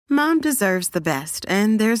Mom deserves the best,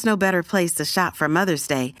 and there's no better place to shop for Mother's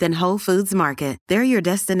Day than Whole Foods Market. They're your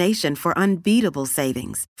destination for unbeatable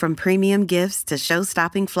savings, from premium gifts to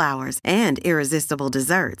show-stopping flowers and irresistible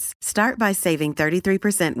desserts. Start by saving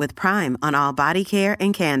 33% with Prime on all body care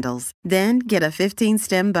and candles. Then get a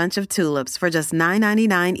 15-stem bunch of tulips for just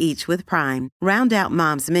 $9.99 each with Prime. Round out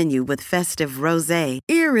Mom's menu with festive rosé,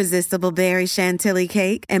 irresistible berry chantilly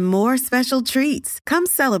cake, and more special treats. Come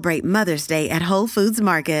celebrate Mother's Day at Whole Foods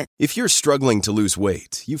Market. If you're struggling to lose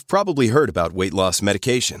weight, you've probably heard about weight loss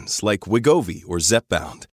medications like Wegovy or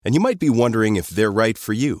Zepbound, and you might be wondering if they're right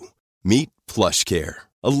for you. Meet PlushCare,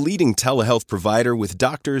 a leading telehealth provider with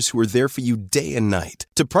doctors who are there for you day and night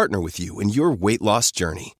to partner with you in your weight loss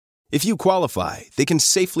journey. If you qualify, they can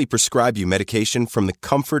safely prescribe you medication from the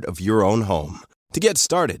comfort of your own home. To get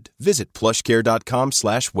started, visit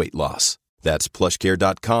plushcare.com/weight-loss. That's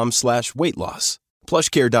plushcare.com/weight-loss.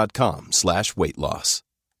 plushcare.com/weight-loss.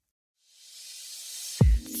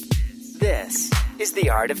 This is The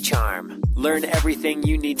Art of Charm. Learn everything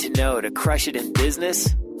you need to know to crush it in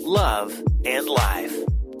business, love, and life.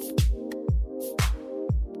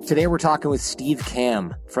 Today we're talking with Steve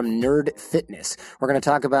Kamb from Nerd Fitness. We're going to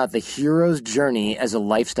talk about the hero's journey as a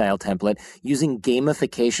lifestyle template, using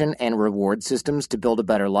gamification and reward systems to build a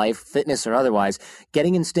better life, fitness or otherwise,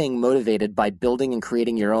 getting and staying motivated by building and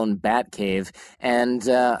creating your own bat cave, and,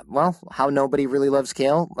 how nobody really loves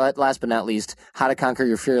kale, but last but not least, how to conquer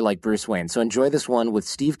your fear like Bruce Wayne. So enjoy this one with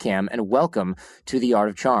Steve Kamb, and welcome to The Art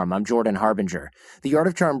of Charm. I'm Jordan Harbinger. The Art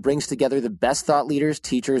of Charm brings together the best thought leaders,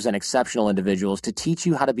 teachers, and exceptional individuals to teach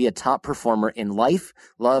you how to be a top performer in life,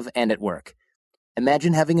 love, and at work.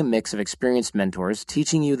 Imagine having a mix of experienced mentors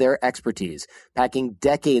teaching you their expertise, packing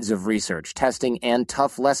decades of research, testing, and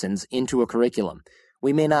tough lessons into a curriculum.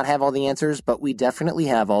 We may not have all the answers, but we definitely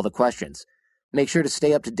have all the questions. Make sure to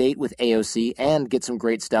stay up to date with AOC and get some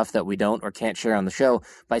great stuff that we don't or can't share on the show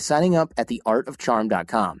by signing up at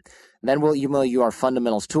theartofcharm.com. Then we'll email you our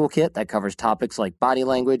fundamentals toolkit that covers topics like body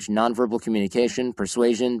language, nonverbal communication,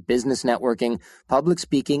 persuasion, business networking, public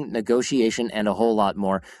speaking, negotiation, and a whole lot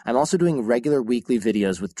more. I'm also doing regular weekly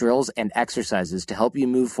videos with drills and exercises to help you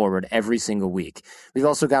move forward every single week. We've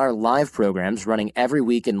also got our live programs running every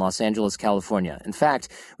week in Los Angeles, California. In fact,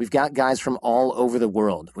 we've got guys from all over the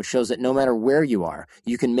world, which shows that no matter where you are,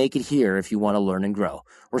 you can make it here if you want to learn and grow.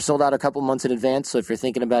 We're sold out a couple months in advance, so if you're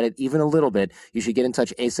thinking about it even a little bit, you should get in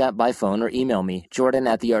touch ASAP by phone or email me, Jordan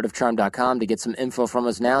at theartofcharm.com, to get some info from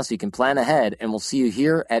us now so you can plan ahead, and we'll see you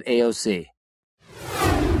here at AOC.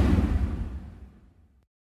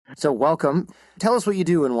 So welcome. Tell us what you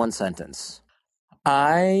do in one sentence.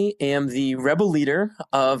 I am the rebel leader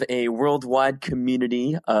of a worldwide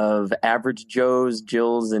community of average Joes,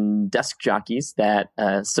 Jills, and desk jockeys that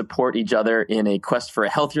support each other in a quest for a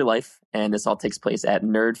healthier life. And this all takes place at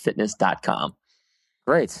nerdfitness.com.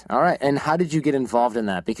 Great. All right. And how did you get involved in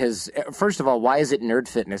that? Because first of all, why is it Nerd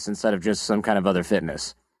Fitness instead of just some kind of other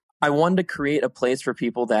fitness? I wanted to create a place for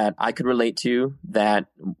people that I could relate to, that,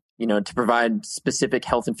 you know, to provide specific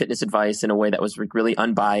health and fitness advice in a way that was really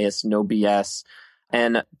unbiased, no BS.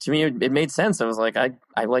 And to me, it made sense. I was like, I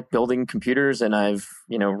like building computers, and I've,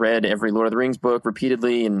 read every Lord of the Rings book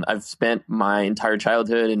repeatedly, and I've spent my entire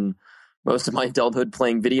childhood and most of my adulthood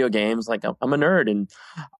playing video games. Like, I'm a nerd, and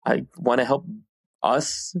I want to help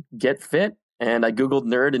us get fit. And I Googled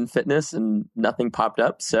nerd and fitness, and nothing popped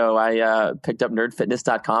up. So I picked up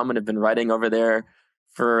nerdfitness.com and have been writing over there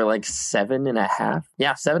for like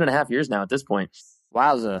 7.5 years now at this point.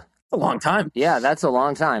 Wowza. A long time. Yeah, that's a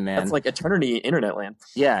long time, man. That's like eternity internet land.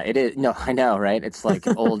 Yeah, it is. No, I know, right? It's like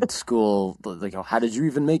old school, like, how did you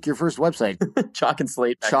even make your first website? Chalk and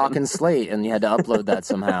slate. Chalk and slate, and you had to upload that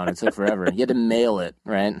somehow, and it took forever. You had to mail it,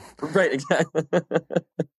 right? Right, exactly.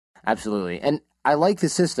 Absolutely. And I like the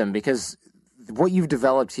system because what you've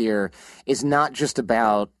developed here is not just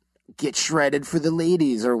about get shredded for the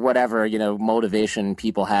ladies or whatever, motivation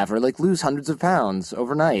people have, or like lose hundreds of pounds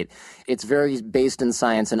overnight. It's very based in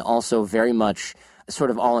science and also very much sort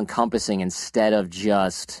of all-encompassing instead of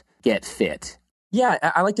just get fit. Yeah,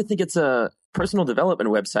 I like to think it's a personal development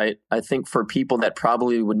website. I think for people that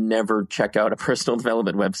probably would never check out a personal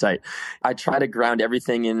development website, I try to ground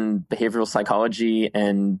everything in behavioral psychology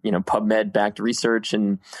and, PubMed-backed research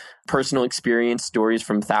and personal experience stories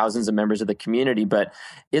from thousands of members of the community. But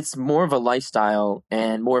it's more of a lifestyle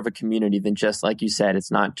and more of a community than just, like you said,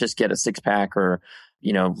 it's not just get a six-pack or,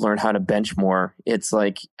 learn how to bench more. It's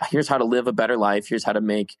like, here's how to live a better life. Here's how to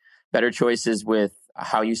make better choices with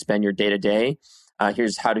how you spend your day-to-day.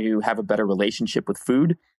 Here's how to have a better relationship with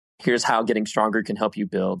food. Here's how getting stronger can help you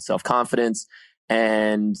build self-confidence.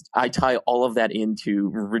 And I tie all of that into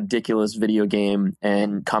ridiculous video game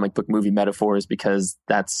and comic book movie metaphors because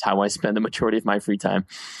that's how I spend the majority of my free time.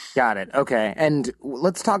 Got it. Okay. And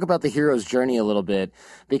let's talk about the hero's journey a little bit,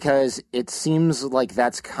 because it seems like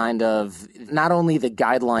that's kind of not only the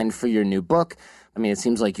guideline for your new book. I mean, it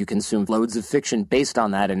seems like you consume loads of fiction based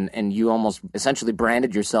on that, and you almost essentially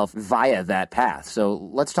branded yourself via that path. So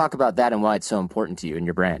let's talk about that and why it's so important to you and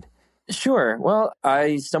your brand. Sure. Well,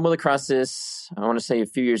 I stumbled across this, I want to say a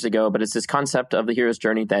few years ago, but it's this concept of the hero's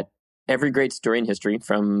journey that every great story in history,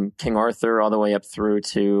 from King Arthur all the way up through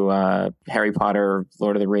to Harry Potter,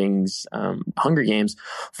 Lord of the Rings, Hunger Games,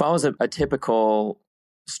 follows a typical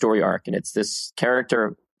story arc. And it's this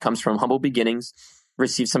character comes from humble beginnings,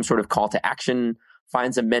 receives some sort of call to action,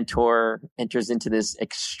 finds a mentor, enters into this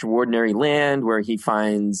extraordinary land where he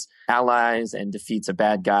finds allies and defeats a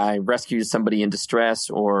bad guy, rescues somebody in distress,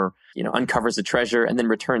 or, uncovers a treasure, and then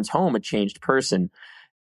returns home a changed person.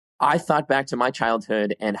 I thought back to my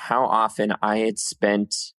childhood and how often I had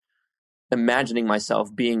spent imagining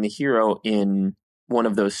myself being the hero in one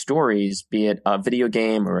of those stories, be it a video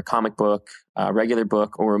game or a comic book, a regular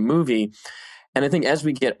book, or a movie. And I think as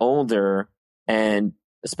we get older, and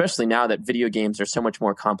especially now that video games are so much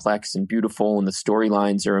more complex and beautiful and the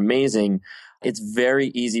storylines are amazing, it's very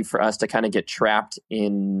easy for us to kind of get trapped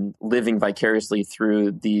in living vicariously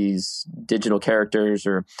through these digital characters,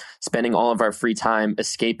 or spending all of our free time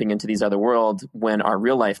escaping into these other worlds when our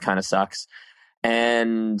real life kind of sucks.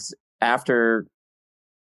 And after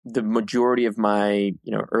the majority of my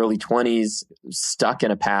early 20s stuck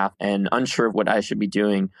in a path and unsure of what I should be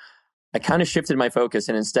doing, I kind of shifted my focus,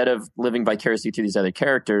 and instead of living vicariously through these other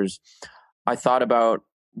characters, I thought about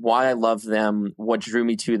why I love them, what drew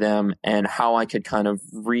me to them, and how I could kind of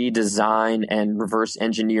redesign and reverse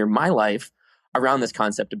engineer my life around this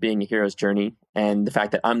concept of being a hero's journey, and the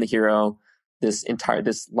fact that I'm the hero. This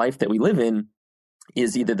life that we live in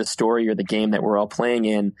is either the story or the game that we're all playing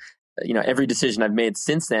in. Every decision I've made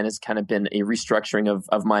since then has kind of been a restructuring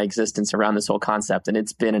of my existence around this whole concept, and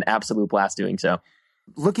it's been an absolute blast doing so.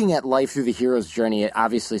 Looking at life through the hero's journey, it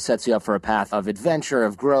obviously sets you up for a path of adventure,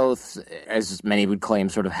 of growth, as many would claim,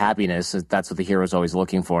 sort of happiness. That's what the hero's always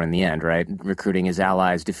looking for in the end, right? Recruiting his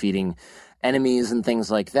allies, defeating enemies, and things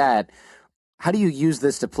like that. How do you use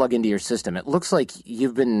this to plug into your system? It looks like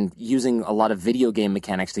you've been using a lot of video game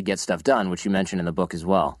mechanics to get stuff done, which you mentioned in the book as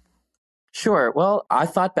well. Sure. Well, I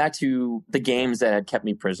thought back to the games that had kept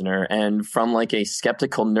me prisoner, and from like a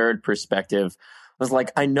skeptical nerd perspective, was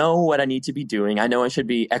like, I know what I need to be doing. I know I should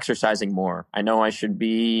be exercising more. I know I should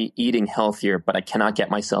be eating healthier, but I cannot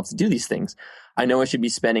get myself to do these things. I know I should be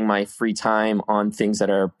spending my free time on things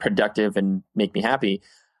that are productive and make me happy.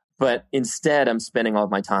 But instead, I'm spending all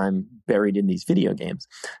of my time buried in these video games.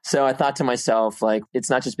 So I thought to myself, like, it's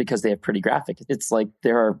not just because they have pretty graphics. It's like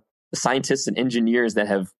there are scientists and engineers that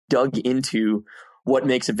have dug into what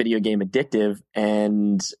makes a video game addictive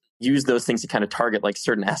and use those things to kind of target like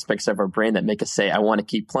certain aspects of our brain that make us say, I want to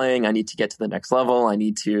keep playing. I need to get to the next level. I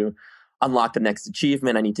need to unlock the next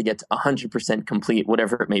achievement. I need to get to 100% complete,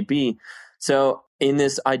 whatever it may be. So in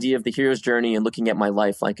this idea of the hero's journey and looking at my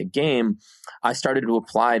life like a game, I started to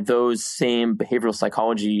apply those same behavioral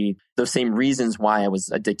psychology, those same reasons why I was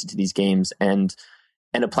addicted to these games, and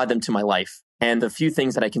apply them to my life. And the few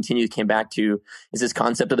things that I came back to is this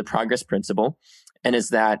concept of the progress principle, and is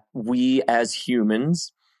that we as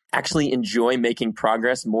humans actually enjoy making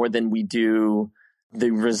progress more than we do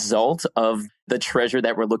the result of the treasure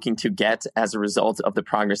that we're looking to get as a result of the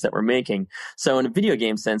progress that we're making. So in a video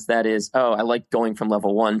game sense, that is, I like going from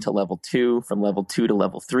level 1 to level 2, from level 2 to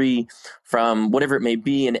level 3, from whatever it may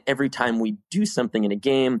be. And every time we do something in a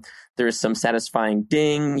game, there is some satisfying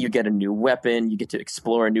ding, you get a new weapon, you get to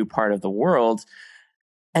explore a new part of the world.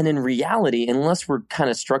 And in reality, unless we're kind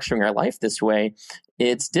of structuring our life this way,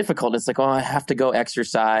 it's difficult. It's like, I have to go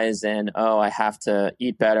exercise, and I have to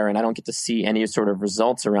eat better, and I don't get to see any sort of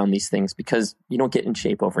results around these things because you don't get in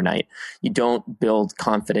shape overnight. You don't build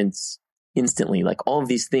confidence instantly. Like, all of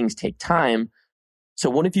these things take time. So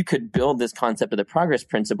what if you could build this concept of the progress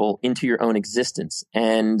principle into your own existence?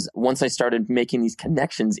 And once I started making these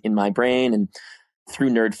connections in my brain, and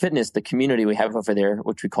through Nerd Fitness, the community we have over there,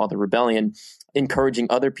 which we call the Rebellion, encouraging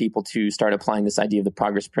other people to start applying this idea of the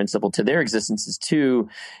progress principle to their existences too,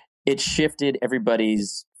 it shifted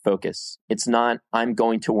everybody's focus. It's not, I'm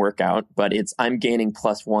going to work out, but it's, I'm gaining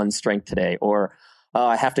 +1 strength today, or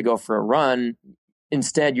I have to go for a run.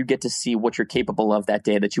 Instead, you get to see what you're capable of that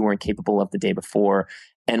day that you weren't capable of the day before.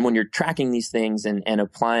 And when you're tracking these things and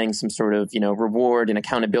applying some sort of, reward and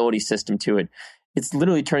accountability system to it, it's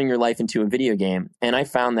literally turning your life into a video game. And I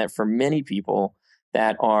found that for many people,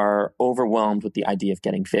 that are overwhelmed with the idea of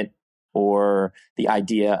getting fit or the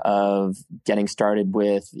idea of getting started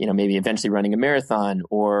with, maybe eventually running a marathon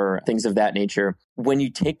or things of that nature. When you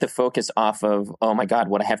take the focus off of, oh my God,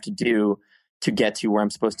 what I have to do to get to where I'm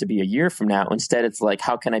supposed to be a year from now, instead it's like,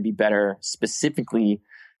 how can I be better specifically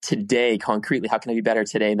today, concretely? How can I be better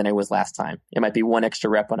today than I was last time? It might be one extra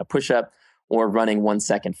rep on a push-up or running 1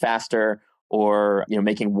 second faster or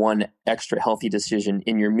making one extra healthy decision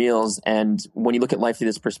in your meals. And when you look at life through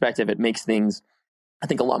this perspective, it makes things, I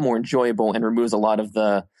think, a lot more enjoyable and removes a lot of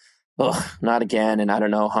the, not again, and I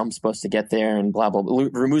don't know how I'm supposed to get there and blah, blah, blah.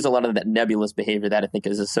 Removes a lot of that nebulous behavior that I think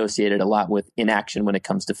is associated a lot with inaction when it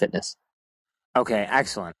comes to fitness. Okay,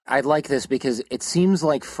 excellent. I like this because it seems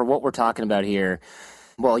like for what we're talking about here,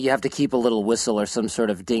 well, you have to keep a little whistle or some sort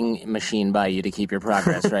of ding machine by you to keep your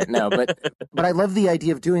progress, right? No, but I love the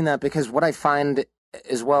idea of doing that because what I find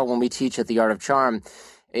as well when we teach at the Art of Charm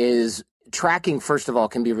is tracking, first of all,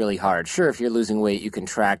 can be really hard. Sure, if you're losing weight, you can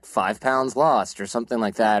track 5 pounds lost or something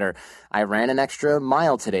like that, or I ran an extra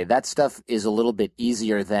mile today. That stuff is a little bit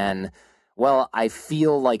easier than, well, I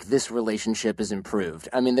feel like this relationship is improved.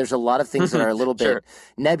 I mean, there's a lot of things that are a little bit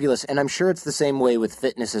nebulous, and I'm sure it's the same way with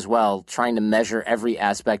fitness as well. Trying to measure every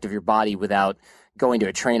aspect of your body without going to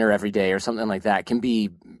a trainer every day or something like that can be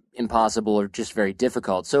impossible or just very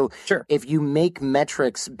difficult. So if you make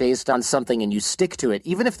metrics based on something and you stick to it,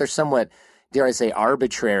 even if they're somewhat, dare I say,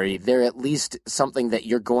 arbitrary, they're at least something that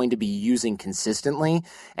you're going to be using consistently.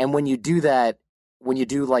 And when you do that, when you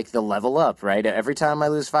do like the level up, right? Every time I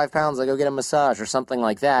lose 5 pounds, I go get a massage or something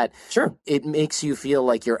like that. Sure. It makes you feel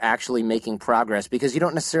like you're actually making progress because you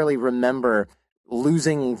don't necessarily remember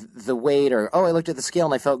losing the weight or, oh, I looked at the scale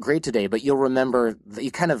and I felt great today, but you'll remember that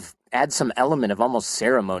you kind of add some element of almost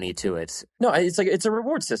ceremony to it. No, it's a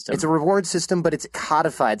reward system. It's a reward system, but it's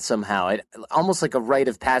codified somehow. Almost like a rite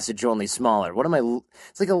of passage, only smaller.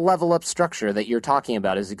 It's like a level up structure that you're talking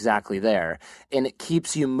about is exactly there. And it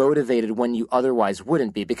keeps you motivated when you otherwise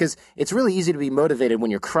wouldn't be, because it's really easy to be motivated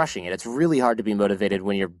when you're crushing it. It's really hard to be motivated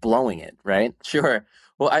when you're blowing it, right? Sure.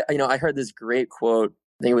 Well, I heard this great quote.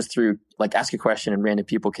 I think it was through like ask a question and random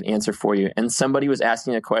people can answer for you. And somebody was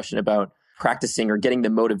asking a question about practicing or getting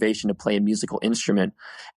the motivation to play a musical instrument.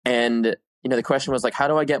 And, the question was like, how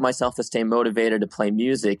do I get myself to stay motivated to play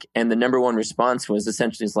music? And the number one response was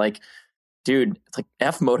essentially dude, it's like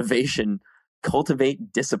F motivation,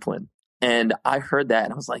 cultivate discipline. And I heard that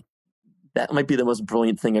and I was like, that might be the most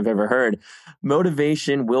brilliant thing I've ever heard.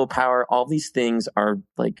 Motivation, willpower, all these things are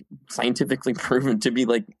like scientifically proven to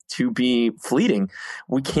be fleeting.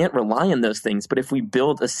 We can't rely on those things. But if we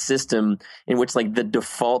build a system in which like the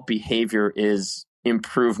default behavior is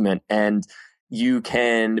improvement and you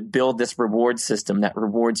can build this reward system that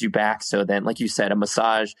rewards you back. So then, like you said, a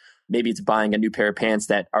massage, maybe it's buying a new pair of pants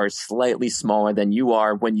that are slightly smaller than you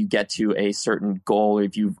are when you get to a certain goal, or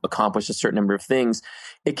if you've accomplished a certain number of things,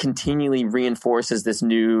 it continually reinforces this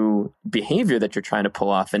new behavior that you're trying to pull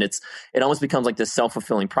off. And it almost becomes like this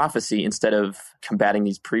self-fulfilling prophecy instead of combating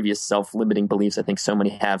these previous self-limiting beliefs I think so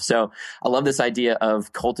many have. So I love this idea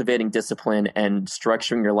of cultivating discipline and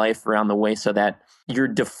structuring your life around the way so that your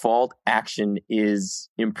default action is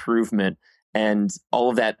improvement. And all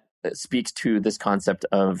of that speaks to this concept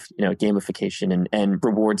of gamification and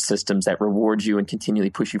reward systems that reward you and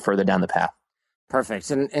continually push you further down the path.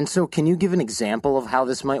 Perfect. And so can you give an example of how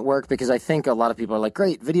this might work? Because I think a lot of people are like,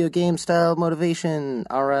 great, video game style motivation.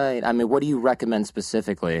 All right. I mean, what do you recommend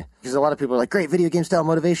specifically? Because a lot of people are like, great, video game style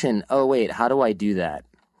motivation. Oh, wait, how do I do that?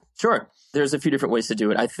 Sure. There's a few different ways to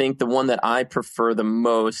do it. I think the one that I prefer the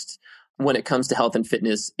most when it comes to health and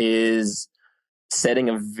fitness is setting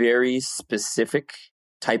a very specific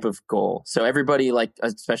type of goal. So everybody, like,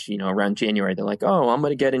 especially, around January, they're like, oh, I'm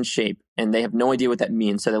going to get in shape. And they have no idea what that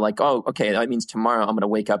means. So they're like, oh, okay, that means tomorrow I'm going to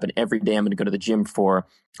wake up and every day I'm going to go to the gym for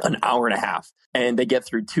an hour and a half. And they get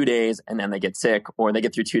through 2 days and then they get sick, or they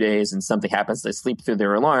get through 2 days and something happens. They sleep through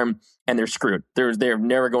their alarm and they're screwed. They're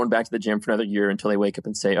never going back to the gym for another year until they wake up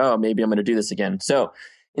and say, oh, maybe I'm going to do this again. So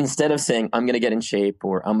instead of saying, I'm going to get in shape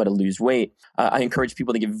or I'm going to lose weight, I encourage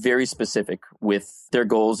people to get very specific with their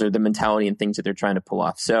goals or the mentality and things that they're trying to pull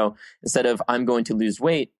off. So instead of I'm going to lose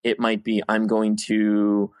weight, it might be I'm going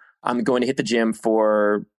to hit the gym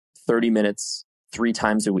for 30 minutes 3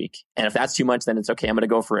 times a week. And if that's too much, then it's okay. I'm going to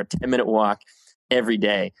go for a 10-minute walk every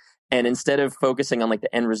day. And instead of focusing on like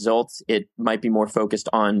the end results, it might be more focused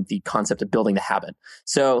on the concept of building the habit.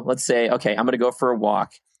 So let's say, okay, I'm going to go for a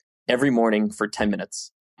walk every morning for 10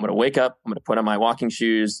 minutes. I'm going to wake up, I'm going to put on my walking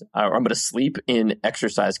shoes, or I'm going to sleep in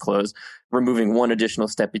exercise clothes, removing one additional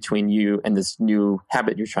step between you and this new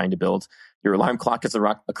habit you're trying to build. Your alarm clock is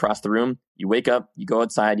across the room. You wake up, you go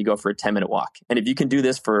outside, you go for a 10-minute walk. And if you can do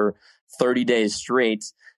this for 30 days straight,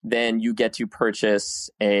 then you get to purchase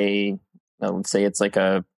let's say it's like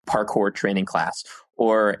a parkour training class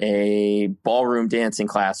or a ballroom dancing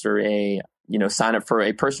class or sign up for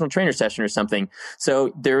a personal trainer session or something.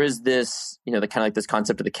 So there is this, the kind of like this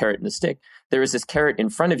concept of the carrot and the stick. There is this carrot in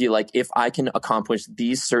front of you. Like, if I can accomplish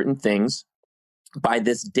these certain things by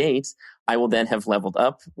this date, I will then have leveled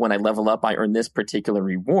up. When I level up, I earn this particular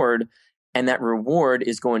reward. And that reward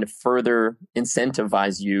is going to further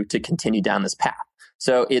incentivize you to continue down this path.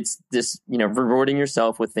 So it's this, rewarding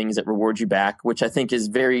yourself with things that reward you back, which I think is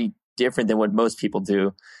very different than what most people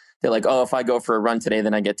do. They're like, oh, if I go for a run today,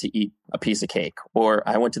 then I get to eat a piece of cake. Or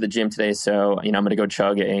I went to the gym today, so I'm going to go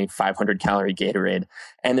chug a 500-calorie Gatorade.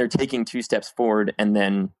 And they're taking 2 steps forward and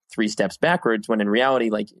then 3 steps backwards, when in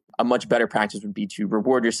reality, like, a much better practice would be to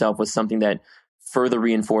reward yourself with something that further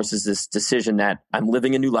reinforces this decision that I'm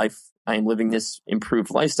living a new life. I am living this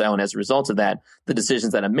improved lifestyle. And as a result of that, the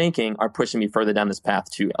decisions that I'm making are pushing me further down this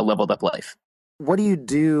path to a leveled up life. What do you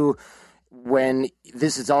do when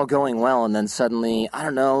this is all going well and then suddenly, I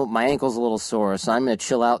don't know, my ankle's a little sore, so I'm going to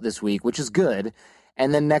chill out this week, which is good.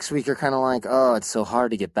 And then next week you're kind of like, oh, it's so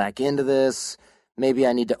hard to get back into this. Maybe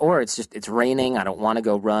I need to, or it's raining. I don't want to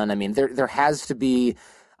go run. I mean, there has to be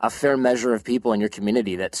a fair measure of people in your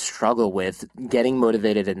community that struggle with getting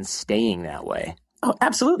motivated and staying that way. Oh,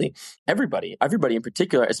 absolutely. Everybody in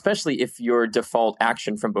particular, especially if your default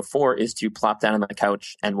action from before is to plop down on the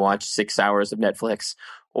couch and watch 6 hours of Netflix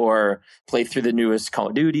or play through the newest Call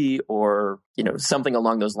of Duty or, something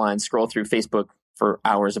along those lines, scroll through Facebook for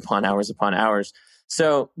hours upon hours upon hours.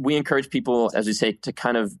 So we encourage people, as we say, to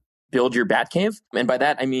kind of build your bat cave. And by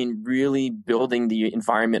that, I mean really building the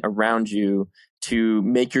environment around you to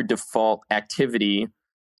make your default activity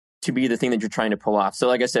to be the thing that you're trying to pull off. So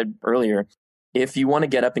like I said earlier, if you want to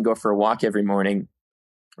get up and go for a walk every morning,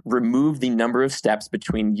 remove the number of steps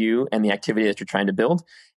between you and the activity that you're trying to build,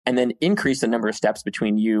 and then increase the number of steps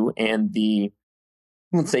between you and the,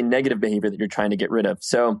 let's say, negative behavior that you're trying to get rid of.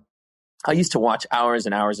 So I used to watch hours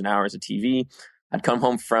and hours and hours of TV. I'd come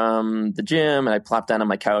home from the gym and I'd plop down on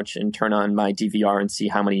my couch and turn on my DVR and see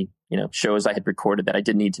how many, shows I had recorded that I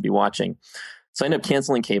didn't need to be watching. So I ended up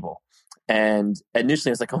canceling cable. And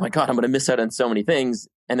initially I was like, oh my God, I'm going to miss out on so many things.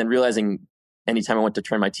 And then realizing anytime I went to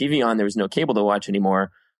turn my TV on, there was no cable to watch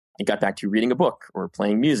anymore. I got back to reading a book or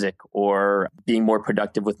playing music or being more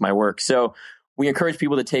productive with my work. So we encourage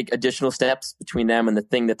people to take additional steps between them and the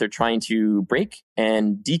thing that they're trying to break,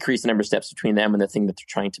 and decrease the number of steps between them and the thing that they're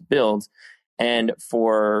trying to build. And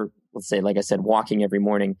for, let's say, like I said, walking every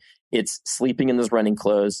morning, it's sleeping in those running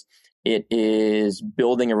clothes. It is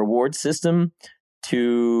building a reward system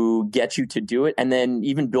to get you to do it, and then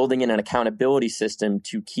even building in an accountability system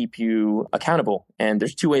to keep you accountable. And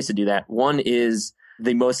there's 2 ways to do that. One is,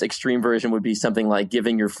 the most extreme version would be something like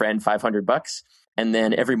giving your friend $500, and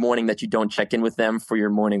then every morning that you don't check in with them for your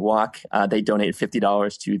morning walk, they donate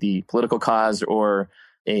 $50 to the political cause or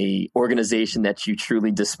a organization that you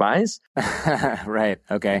truly despise. Right.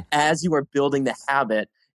 Okay. As you are building the habit,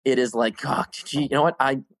 it is like, oh, gee, you know what?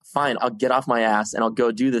 Fine, I'll get off my ass and I'll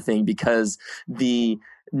go do the thing, because the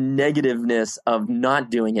negativeness of not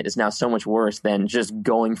doing it is now so much worse than just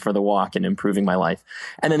going for the walk and improving my life.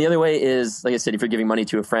 And then the other way is, like I said, if you're giving money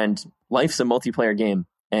to a friend, life's a multiplayer game.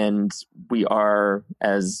 And we are,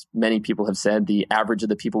 as many people have said, the average of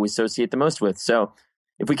the people we associate the most with. So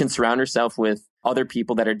if we can surround ourselves with other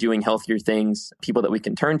people that are doing healthier things, people that we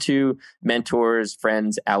can turn to, mentors,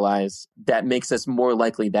 friends, allies, that makes us more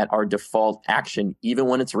likely that our default action, even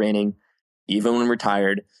when it's raining, even when we're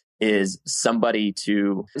tired, is somebody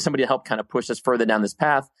to help kind of push us further down this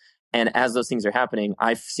path. And as those things are happening,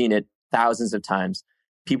 I've seen it thousands of times.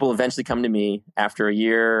 People eventually come to me after a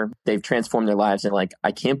year, they've transformed their lives, and like,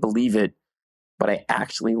 I can't believe it, but I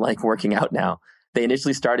actually like working out now. They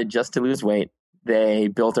initially started just to lose weight. They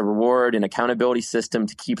built a reward and accountability system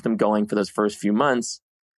to keep them going for those first few months.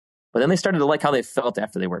 But then they started to like how they felt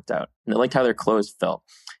after they worked out. And they liked how their clothes felt.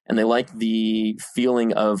 And they liked the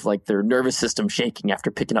feeling of like their nervous system shaking after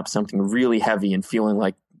picking up something really heavy and feeling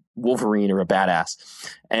like Wolverine or a badass.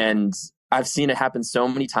 And I've seen it happen so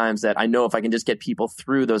many times that I know if I can just get people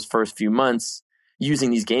through those first few months using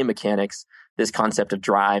these game mechanics, this concept of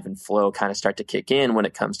drive and flow kind of start to kick in when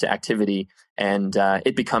it comes to activity. And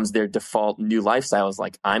it becomes their default new lifestyle, is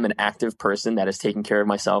like, I'm an active person that is taking care of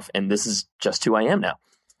myself, and this is just who I am now.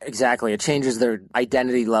 Exactly. It changes their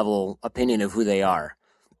identity level opinion of who they are.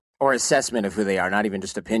 Or assessment of who they are, not even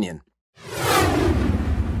just opinion.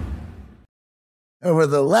 Over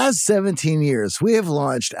the last 17 years, we have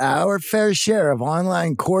launched our fair share of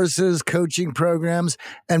online courses, coaching programs,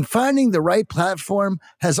 and finding the right platform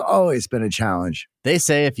has always been a challenge. They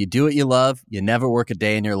say if you do what you love, you never work a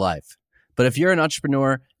day in your life. But if you're an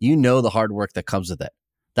entrepreneur, you know the hard work that comes with it.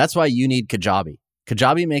 That's why you need Kajabi.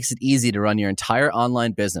 Kajabi makes it easy to run your entire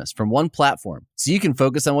online business from one platform so you can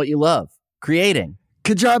focus on what you love, creating.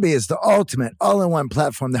 Kajabi is the ultimate all-in-one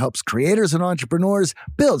platform that helps creators and entrepreneurs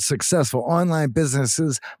build successful online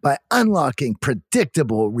businesses by unlocking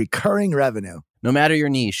predictable, recurring revenue. No matter your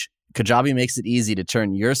niche, Kajabi makes it easy to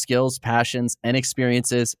turn your skills, passions, and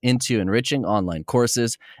experiences into enriching online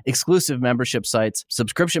courses, exclusive membership sites,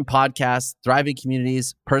 subscription podcasts, thriving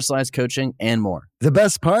communities, personalized coaching, and more. The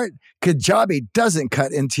best part? Kajabi doesn't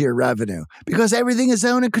cut into your revenue because everything is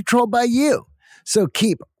owned and controlled by you. So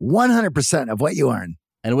keep 100% of what you earn.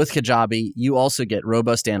 And with Kajabi, you also get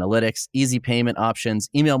robust analytics, easy payment options,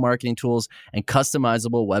 email marketing tools, and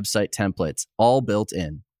customizable website templates, all built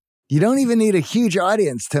in. You don't even need a huge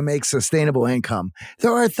audience to make sustainable income.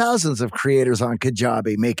 There are thousands of creators on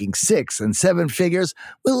Kajabi making 6 and 7 figures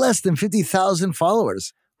with less than 50,000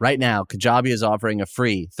 followers. Right now, Kajabi is offering a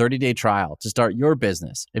free 30-day trial to start your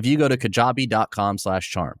business if you go to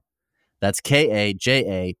kajabi.com/charm. That's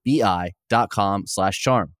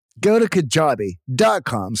KAJABI.com/charm. Go to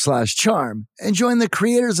kajabi.com/charm and join the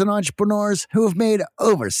creators and entrepreneurs who have made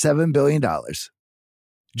over $7 billion.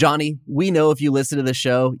 Johnny, we know if you listen to the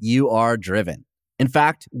show, you are driven. In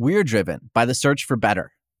fact, we're driven by the search for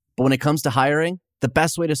better. But when it comes to hiring, the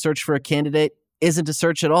best way to search for a candidate isn't to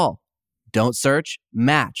search at all. Don't search,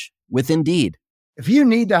 match with Indeed. If you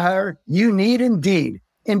need to hire, you need Indeed.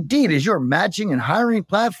 Indeed is your matching and hiring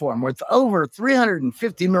platform with over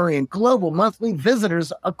 350 million global monthly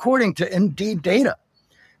visitors, according to Indeed data,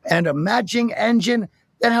 and a matching engine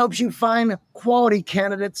that helps you find quality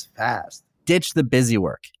candidates fast. Ditch the busy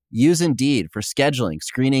work. Use Indeed for scheduling,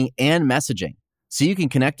 screening, and messaging so you can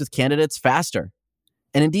connect with candidates faster.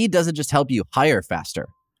 And Indeed doesn't just help you hire faster.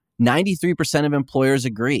 93% of employers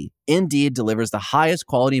agree Indeed delivers the highest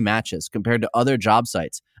quality matches compared to other job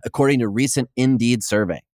sites, according to a recent Indeed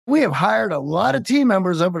survey. We have hired a lot of team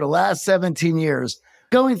members over the last 17 years.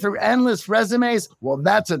 Going through endless resumes, well,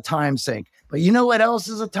 that's a time sink. But you know what else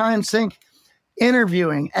is a time sink?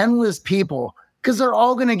 Interviewing endless people, because they're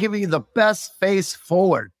all going to give you the best face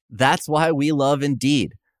forward. That's why we love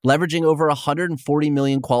Indeed, leveraging over 140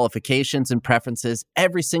 million qualifications and preferences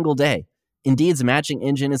every single day. Indeed's matching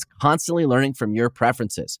engine is constantly learning from your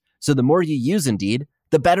preferences. So the more you use Indeed,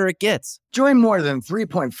 the better it gets. Join more than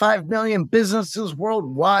 3.5 million businesses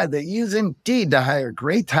worldwide that use Indeed to hire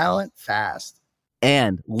great talent fast.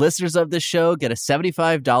 And listeners of this show get a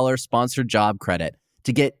 $75 sponsored job credit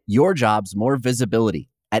to get your jobs more visibility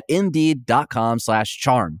at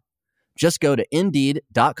Indeed.com/charm. Just go to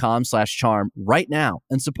Indeed.com/charm right now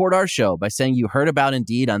and support our show by saying you heard about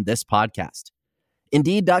Indeed on this podcast.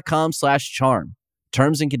 Indeed.com/charm.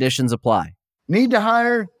 Terms and conditions apply. Need to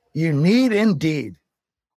hire? You need Indeed.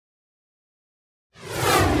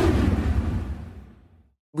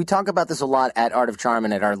 We talk about this a lot at Art of Charm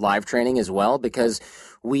and at our live training as well, because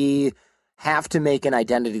we have to make an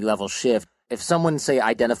identity level shift. If someone, say,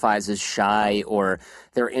 identifies as shy or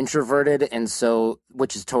they're introverted, and so,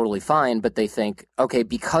 which is totally fine, but they think, okay,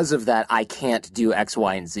 because of that, I can't do X,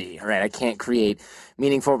 Y, and Z, right? I can't create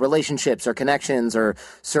meaningful relationships or connections, or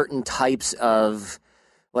certain types of,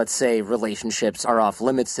 let's say, relationships are off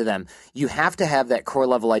limits to them. You have to have that core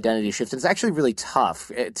level identity shift. It's actually really tough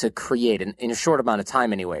to create in a short amount of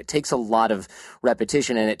time anyway. It takes a lot of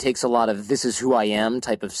repetition, and it takes a lot of this is who I am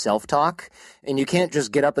type of self-talk. And you can't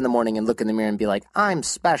just get up in the morning and look in the mirror and be like, I'm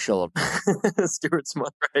special. Stuart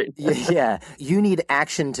Smith, right? Yeah. You need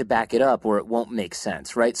action to back it up or it won't make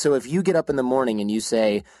sense, right? So if you get up in the morning and you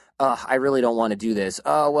say, I really don't want to do this.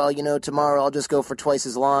 Oh, well, tomorrow I'll just go for twice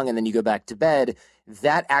as long, and then you go back to bed.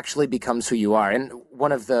 That actually becomes who you are. And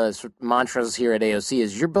one of the sort of mantras here at AOC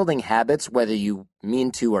is you're building habits whether you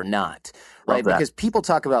mean to or not, right? Because people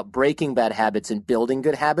talk about breaking bad habits and building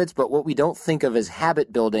good habits, but what we don't think of as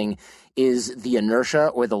habit building is the inertia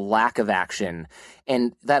or the lack of action.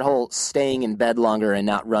 And that whole staying in bed longer and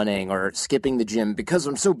not running or skipping the gym because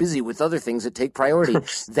I'm so busy with other things that take priority,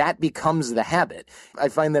 that becomes the habit. I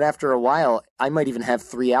find that after a while, I might even have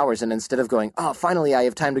 3 hours, and instead of going, oh, finally I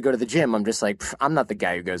have time to go to the gym, I'm just like, I'm not the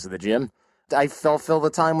guy who goes to the gym. I fill the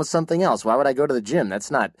time with something else. Why would I go to the gym?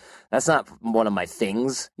 That's not one of my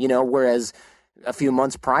things, whereas a few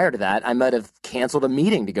months prior to that, I might have canceled a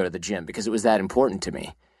meeting to go to the gym because it was that important to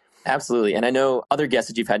me. Absolutely. And I know other guests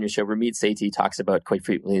that you've had on your show, Ramit Sethi talks about quite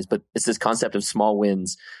frequently, but it's this concept of small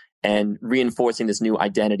wins and reinforcing this new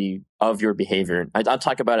identity of your behavior. I'll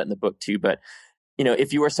talk about it in the book too, but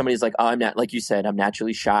if you are somebody who's like, oh, I'm not, like you said, I'm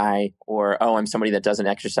naturally shy, or, oh, I'm somebody that doesn't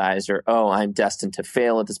exercise, or, oh, I'm destined to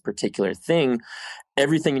fail at this particular thing,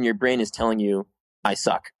 everything in your brain is telling you, I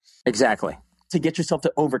suck. Exactly. To get yourself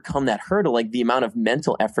to overcome that hurdle, like the amount of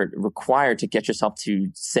mental effort required to get yourself to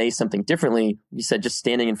say something differently. You said just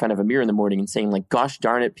standing in front of a mirror in the morning and saying like, gosh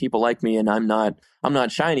darn it, people like me and I'm not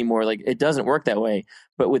shy anymore. Like it doesn't work that way.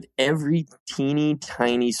 But with every teeny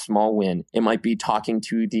tiny small win, it might be talking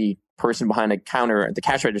to the person behind a counter at the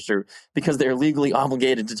cash register because they're legally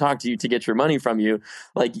obligated to talk to you to get your money from you.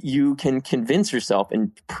 Like you can convince yourself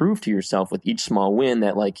and prove to yourself with each small win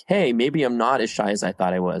that like, hey, maybe I'm not as shy as I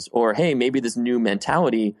thought I was, or hey, maybe this new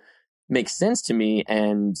mentality makes sense to me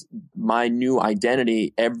and my new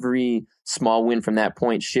identity, every small win from that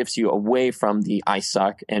point shifts you away from the I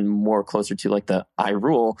suck and more closer to like the I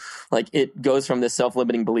rule. Like it goes from this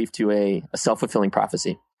self-limiting belief to a self-fulfilling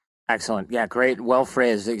prophecy. Excellent. Yeah, great. Well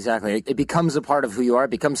phrased. Exactly. It becomes a part of who you are.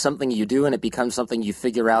 It becomes something you do, and it becomes something you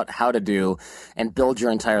figure out how to do and build your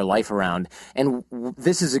entire life around. And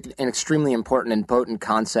this is an extremely important and potent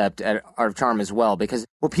concept at Art of Charm as well, because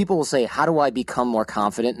people will say, how do I become more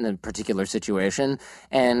confident in a particular situation?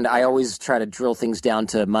 And I always try to drill things down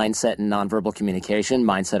to mindset and nonverbal communication.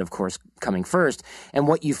 Mindset, of course, coming first. And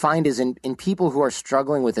what you find is in people who are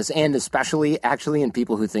struggling with this, and especially actually in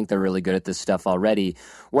people who think they're really good at this stuff already,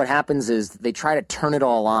 what happens is they try to turn it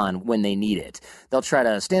all on when they need it. They'll try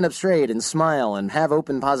to stand up straight and smile and have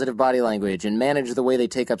open positive body language and manage the way they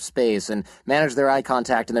take up space and manage their eye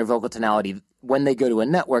contact and their vocal tonality when they go to a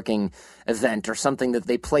networking event or something that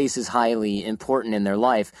they place as highly important in their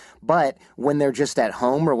life. But when they're just at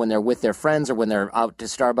home or when they're with their friends or when they're out to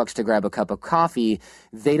Starbucks to grab a cup of coffee,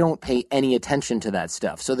 they don't pay any attention to that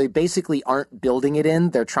stuff. So they basically aren't building it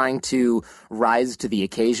in. They're trying to rise to the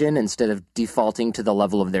occasion instead of defaulting to the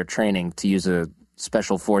level of their training, to use a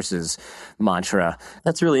special forces mantra.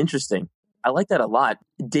 That's really interesting. I like that a lot.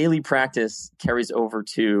 Daily practice carries over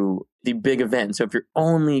to the big event. So if you're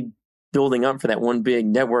only building up for that one big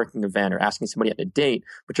networking event or asking somebody out a date,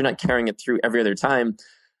 but you're not carrying it through every other time,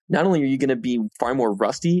 not only are you going to be far more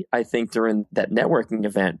rusty, I think, during that networking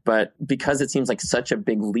event, but because it seems like such a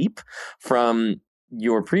big leap from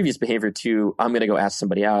your previous behavior to I'm going to go ask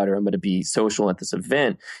somebody out or I'm going to be social at this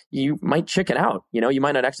event, you might chicken out. You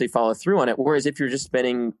might not actually follow through on it. Whereas if you're just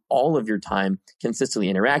spending all of your time consistently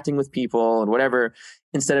interacting with people and whatever,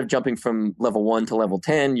 instead of jumping from level 1 to level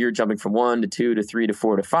 10, you're jumping from 1 to 2 to 3 to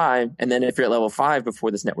 4 to 5. And then if you're at level 5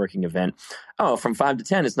 before this networking event, from 5 to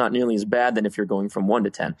 10 is not nearly as bad than if you're going from 1 to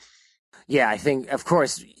 10. Yeah, I think, of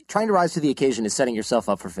course, trying to rise to the occasion is setting yourself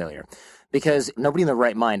up for failure. Because nobody in their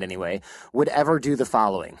right mind, anyway, would ever do the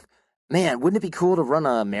following. Man, wouldn't it be cool to run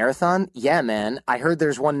a marathon? Yeah, man, I heard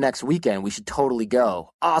there's one next weekend. We should totally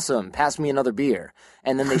go. Awesome, pass me another beer.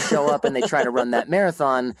 And then they show up and they try to run that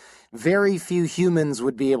marathon. Very few humans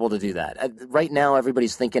would be able to do that. Right now,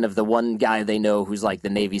 everybody's thinking of the one guy they know who's like the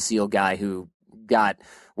Navy SEAL guy who got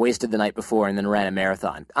wasted the night before and then ran a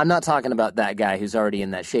marathon. I'm not talking about that guy who's already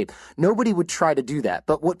in that shape. Nobody would try to do that.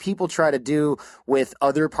 But what people try to do with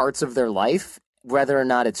other parts of their life, whether or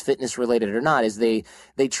not it's fitness related or not, is they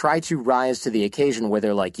try to rise to the occasion where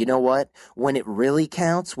they're like, you know what? When it really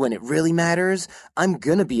counts, when it really matters, I'm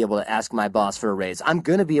going to be able to ask my boss for a raise. I'm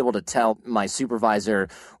going to be able to tell my supervisor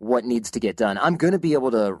what needs to get done. I'm going to be able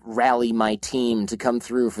to rally my team to come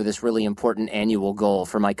through for this really important annual goal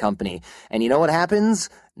for my company. And you know what happens?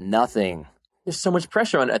 Nothing. There's so much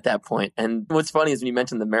pressure on it at that point. And what's funny is when you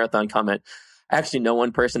mentioned the marathon comment, I actually know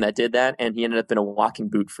one person that did that, and he ended up in a walking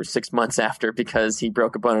boot for 6 months after because he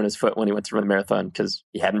broke a bone in his foot when he went to run the marathon because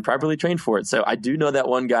he hadn't properly trained for it. So I do know that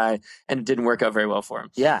one guy, and it didn't work out very well for him.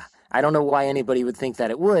 Yeah, I don't know why anybody would think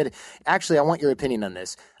that it would. Actually, I want your opinion on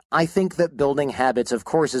this. I think that building habits, of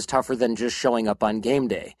course, is tougher than just showing up on game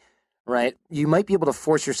day, right? You might be able to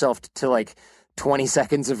force yourself to like 20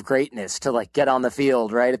 seconds of greatness to like get on the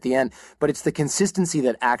field right at the end, but it's the consistency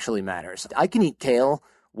that actually matters. I can eat kale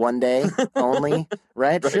one day only,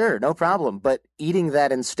 right? Sure, no problem. But eating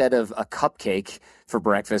that instead of a cupcake for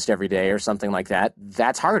breakfast every day or something like that,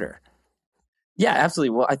 that's harder. Yeah,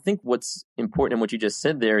 absolutely. Well, I think what's important in what you just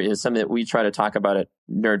said there is something that we try to talk about at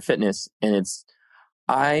Nerd Fitness, and it's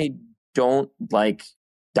I don't like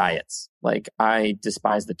diets. Like I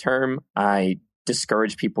despise the term. I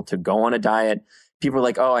discourage people to go on a diet. People are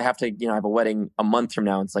like, oh, I have to, I have a wedding a month from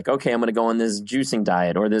now. It's like, okay, I'm going to go on this juicing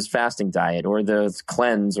diet or this fasting diet or this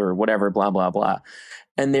cleanse or whatever, blah, blah, blah.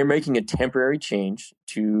 and they're making a temporary change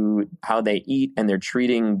to how they eat, and they're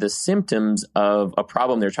treating the symptoms of a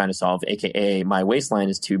problem they're trying to solve, aka my waistline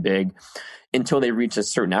is too big, until they reach a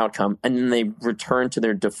certain outcome, and then they return to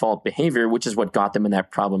their default behavior, which is what got them in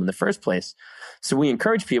that problem in the first place. So we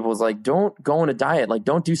encourage people, is like, don't go on a diet, like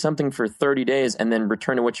don't do something for 30 days and then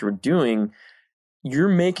return to what you were doing. You're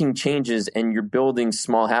making changes and you're building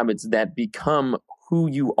small habits that become who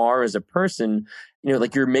you are as a person.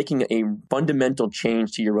 Like you're making a fundamental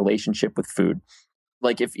change to your relationship with food.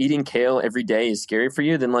 Like if eating kale every day is scary for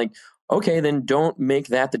you, then like, okay, then don't make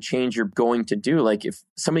that the change you're going to do. Like if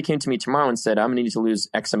somebody came to me tomorrow and said, I'm going to need to lose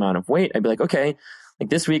X amount of weight, I'd be like, okay, like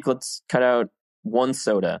this week, let's cut out 1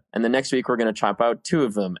 soda. And the next week, we're going to chop out 2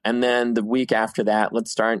 of them. And then the week after that,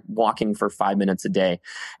 let's start walking for 5 minutes a day.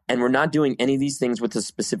 And we're not doing any of these things with a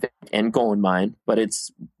specific end goal in mind, but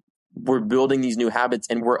we're building these new habits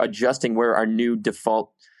and we're adjusting where our new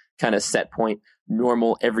default kind of set point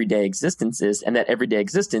normal everyday existence is. And that everyday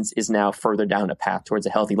existence is now further down a path towards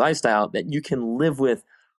a healthy lifestyle that you can live with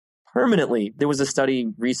permanently. There was a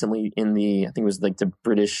study recently in I think it was like the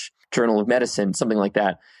British Journal of Medicine, something like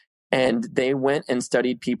that. And they went and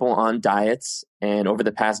studied people on diets. And over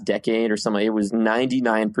the past decade or something, it was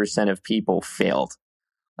 99% of people failed.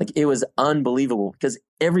 Like it was unbelievable because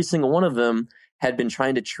every single one of them had been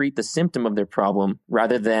trying to treat the symptom of their problem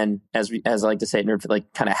rather than, as I like to say,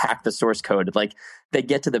 like kind of hack the source code. Like they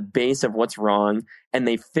get to the base of what's wrong and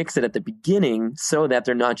they fix it at the beginning so that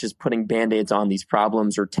they're not just putting Band-Aids on these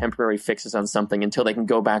problems or temporary fixes on something until they can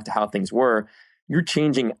go back to how things were. You're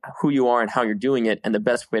changing who you are and how you're doing it. And the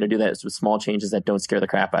best way to do that is with small changes that don't scare the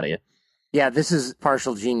crap out of you. Yeah, this is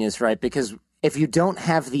partial genius, right? Because if you don't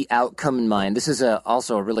have the outcome in mind, this is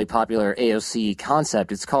also a really popular AOC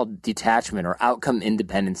concept. It's called detachment or outcome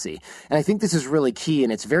independency. And I think this is really key,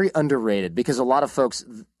 and it's very underrated because a lot of folks,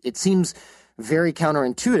 it seems very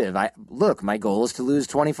counterintuitive. Look, my goal is to lose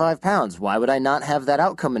 25 pounds. Why would I not have that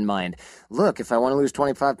outcome in mind? Look, if I want to lose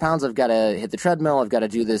 25 pounds, I've got to hit the treadmill. I've got to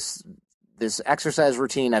do this exercise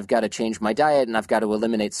routine. I've got to change my diet, and I've got to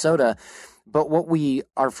eliminate soda. But what we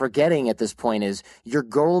are forgetting at this point is your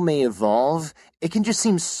goal may evolve. It can just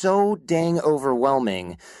seem so dang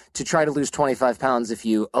overwhelming to try to lose 25 pounds if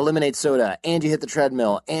you eliminate soda and you hit the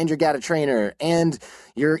treadmill and you got a trainer and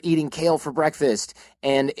you're eating kale for breakfast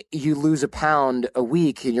and you lose a pound a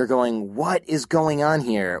week and you're going, what is going on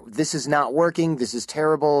here? This is not working. This is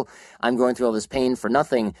terrible. I'm going through all this pain for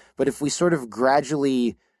nothing. But if we sort of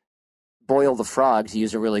gradually boil the frog, to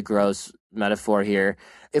use a really gross metaphor here,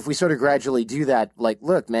 if we sort of gradually do that, like,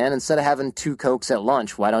 look, man, instead of having 2 Cokes at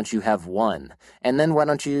lunch, why don't you have 1? And then why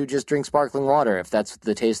don't you just drink sparkling water if that's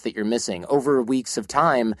the taste that you're missing? Over weeks of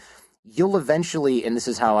time, you'll eventually, and this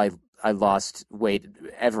is how I lost weight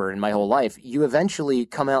ever in my whole life, you eventually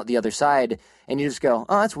come out the other side and you just go,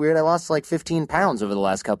 oh, that's weird. I lost like 15 pounds over the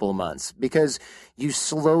last couple of months because you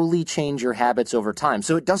slowly change your habits over time.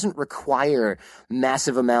 So it doesn't require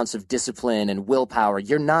massive amounts of discipline and willpower.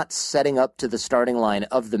 You're not setting up to the starting line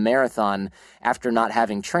of the marathon after not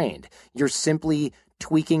having trained. You're simply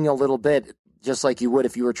tweaking a little bit, just like you would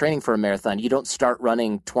if you were training for a marathon. You don't start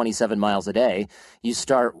running 27 miles a day. You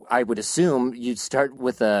start, I would assume, you'd start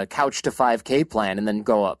with a couch to 5K plan and then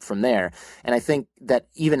go up from there. And I think that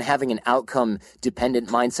even having an outcome-dependent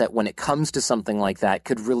mindset when it comes to something like that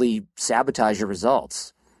could really sabotage your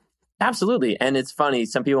results. Absolutely. And it's funny.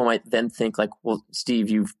 Some people might then think like, well, Steve,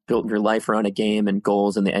 you've built your life around a game and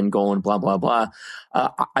goals and the end goal and blah, blah, blah.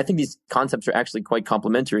 I think these concepts are actually quite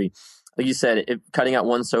complementary. Like you said, if cutting out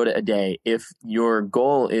 1 soda a day, if your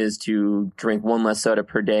goal is to drink 1 less soda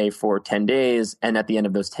per day for 10 days, and at the end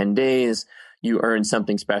of those 10 days, you earn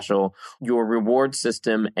something special, your reward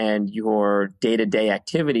system and your day-to-day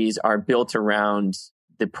activities are built around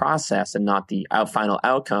the process and not the final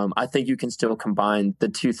outcome. I think you can still combine the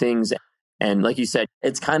two things. And like you said,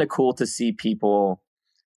 it's kind of cool to see people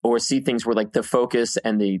or see things where like the focus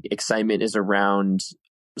and the excitement is around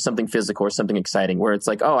something physical or something exciting, where it's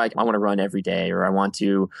like, oh, I want to run every day, or I want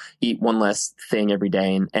to eat 1 less thing every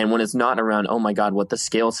day. And when it's not around, oh my God, what the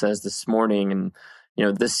scale says this morning. And,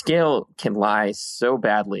 the scale can lie so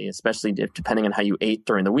badly, especially depending on how you ate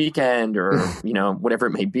during the weekend or, whatever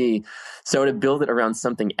it may be. So to build it around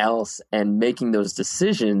something else and making those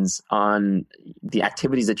decisions on the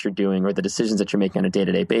activities that you're doing or the decisions that you're making on a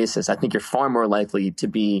day-to-day basis, I think you're far more likely to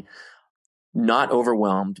be not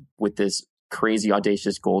overwhelmed with this crazy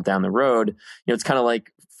audacious goal down the road. It's kind of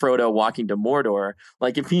like Frodo walking to Mordor.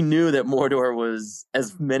 Like if he knew that Mordor was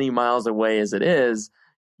as many miles away as it is,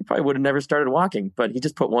 he probably would have never started walking, but he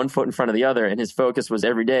just put 1 foot in front of the other, and his focus was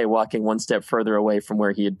every day walking 1 step further away from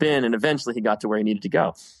where he had been, and eventually he got to where he needed to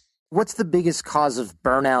go. What's the biggest cause of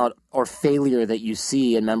burnout or failure that you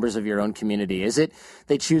see in members of your own community? Is it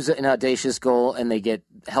they choose an audacious goal and they get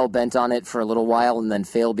hell-bent on it for a little while and then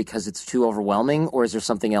fail because it's too overwhelming, or is there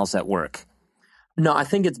something else at work? No, I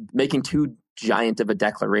think it's making too giant of a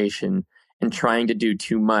declaration and trying to do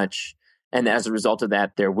too much. And as a result of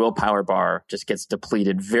that, their willpower bar just gets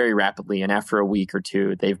depleted very rapidly. And after a week or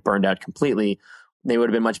two, they've burned out completely. They would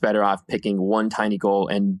have been much better off picking one tiny goal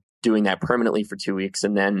and doing that permanently for 2 weeks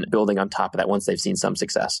and then building on top of that once they've seen some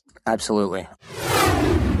success. Absolutely.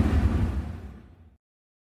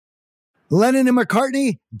 Lennon and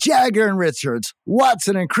McCartney, Jagger and Richards,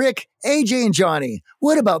 Watson and Crick, AJ and Johnny.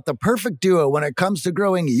 What about the perfect duo when it comes to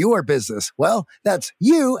growing your business? Well, that's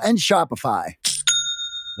you and Shopify.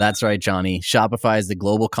 That's right, Johnny. Shopify is the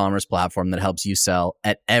global commerce platform that helps you sell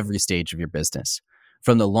at every stage of your business.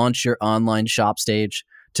 From the launch your online shop stage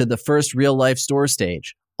to the first real life store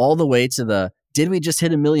stage, all the way to the did we just hit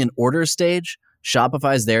 1 million orders stage?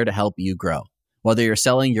 Shopify is there to help you grow. Whether you're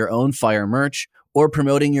selling your own fire merch or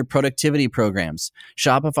promoting your productivity programs,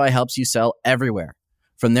 Shopify helps you sell everywhere.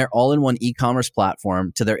 From their all-in-one e-commerce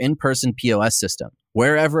platform to their in-person POS system,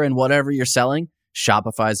 wherever and whatever you're selling,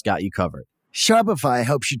 Shopify's got you covered. Shopify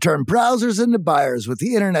helps you turn browsers into buyers with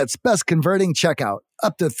the internet's best converting checkout,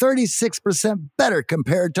 up to 36% better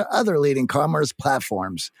compared to other leading commerce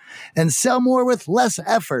platforms. And sell more with less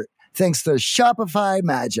effort thanks to Shopify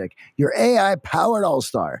Magic, your AI-powered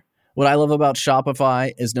all-star. What I love about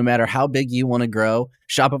Shopify is no matter how big you want to grow,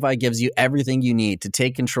 Shopify gives you everything you need to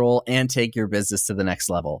take control and take your business to the next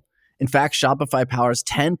level. In fact, Shopify powers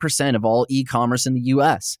 10% of all e-commerce in the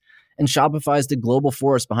U.S., and Shopify is the global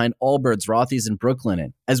force behind Allbirds, Rothy's, and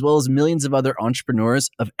Brooklinen, as well as millions of other entrepreneurs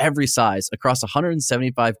of every size across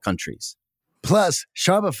 175 countries. Plus,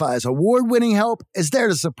 Shopify's award-winning help is there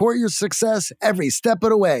to support your success every step of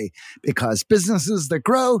the way, because businesses that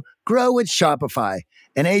grow with Shopify.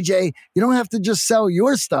 And AJ, you don't have to just sell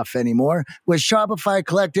your stuff anymore. With Shopify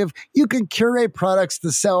Collective, you can curate products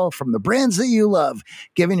to sell from the brands that you love,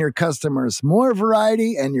 giving your customers more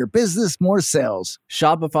variety and your business more sales.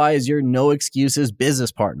 Shopify is your no excuses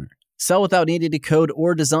business partner. Sell without needing to code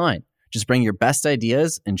or design. Just bring your best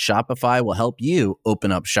ideas and Shopify will help you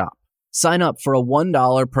open up shop. Sign up for a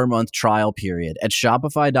 $1 per month trial period at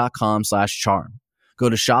shopify.com/charm. Go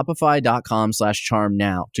to shopify.com/charm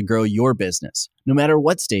now to grow your business, no matter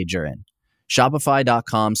what stage you're in.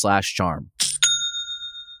 Shopify.com/charm.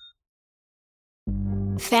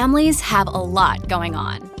 Families have a lot going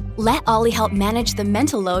on. Let Ollie help manage the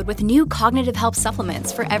mental load with new cognitive help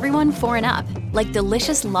supplements for everyone 4 and up, like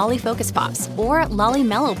delicious Lolly Focus Pops or Lolly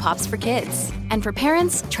Mellow Pops for kids. And for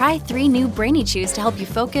parents, try 3 new Brainy Chews to help you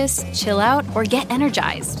focus, chill out, or get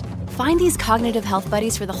energized. Find these cognitive health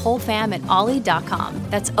buddies for the whole fam at ollie.com.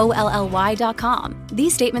 That's OLLY.com.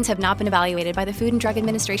 These statements have not been evaluated by the Food and Drug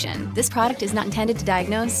Administration. This product is not intended to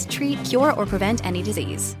diagnose, treat, cure, or prevent any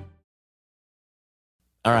disease.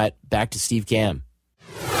 All right, back to Steve Kamb.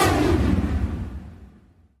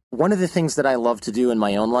 One of the things that I love to do in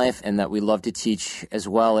my own life and that we love to teach as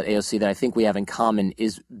well at AOC that I think we have in common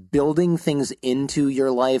is building things into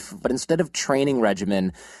your life. But instead of training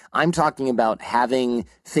regimen, I'm talking about having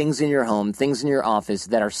things in your home, things in your office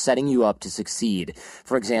that are setting you up to succeed.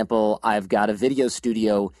 For example, I've got a video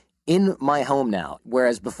studio in my home now,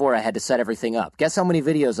 whereas before I had to set everything up. Guess how many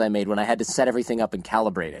videos I made when I had to set everything up and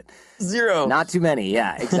calibrate it? 0. Not too many,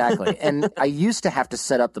 yeah, exactly. And I used to have to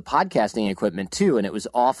set up the podcasting equipment too, and it was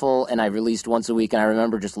awful, and I released once a week, and I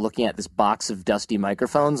remember just looking at this box of dusty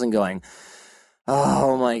microphones and going,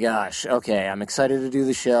 oh my gosh, okay, I'm excited to do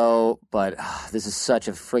the show, but this is such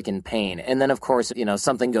a freaking pain. And then, of course,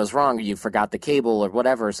 something goes wrong, or you forgot the cable or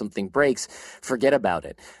whatever, something breaks, forget about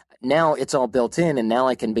it. Now it's all built in, and now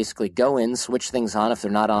I can basically go in, switch things on if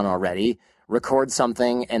they're not on already, record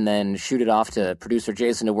something, and then shoot it off to producer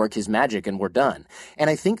Jason to work his magic, and we're done. And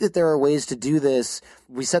I think that there are ways to do this.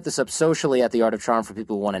 We set this up socially at The Art of Charm for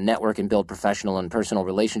people who want to network and build professional and personal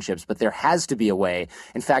relationships, but there has to be a way,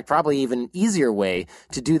 in fact, probably even easier way,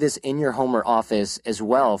 to do this in your home or office as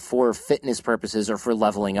well for fitness purposes or for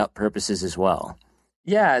leveling up purposes as well.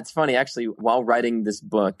 Yeah, it's funny. Actually, while writing this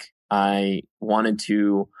book, I wanted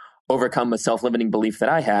to overcome a self-limiting belief that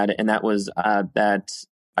I had, and that was that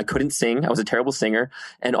I couldn't sing. I was a terrible singer,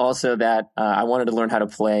 and also that I wanted to learn how to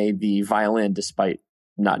play the violin despite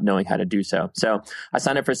not knowing how to do so. So I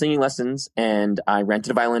signed up for singing lessons, and I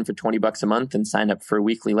rented a violin for $20 a month and signed up for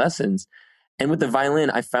weekly lessons. And with the violin,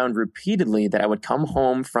 I found repeatedly that I would come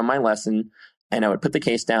home from my lesson and I would put the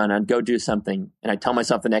case down, I'd go do something, and I'd tell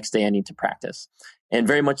myself the next day I need to practice. And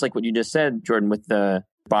very much like what you just said, Jordan, with the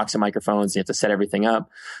box of microphones. You have to set everything up.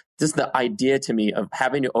 Just the idea to me of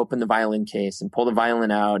having to open the violin case and pull the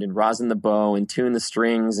violin out and rosin the bow and tune the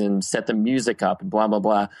strings and set the music up and blah, blah,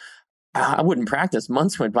 blah. I wouldn't practice.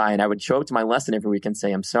 Months went by and I would show up to my lesson every week and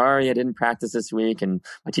say, I'm sorry, I didn't practice this week. And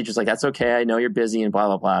my teacher's like, that's okay. I know you're busy and blah,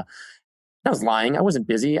 blah, blah. I was lying. I wasn't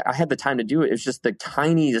busy. I had the time to do it. It was just the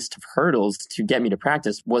tiniest of hurdles to get me to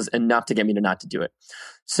practice was enough to get me to not to do it.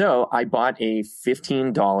 So I bought a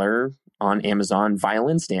 $15 on Amazon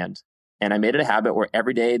violin stand. And I made it a habit where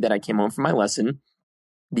every day that I came home from my lesson,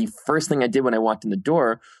 the first thing I did when I walked in the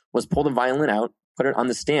door was pull the violin out, put it on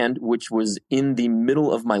the stand, which was in the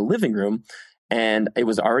middle of my living room. And it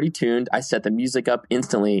was already tuned. I set the music up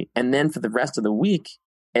instantly. And then for the rest of the week,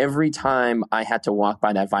 every time I had to walk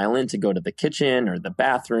by that violin to go to the kitchen or the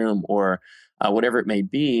bathroom or whatever it may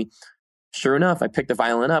be, sure enough, I picked the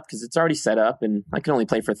violin up because it's already set up and I can only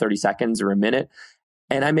play for 30 seconds or a minute.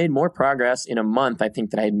 And I made more progress in a month, I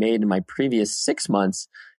think, that I had made in my previous 6 months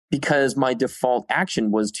because my default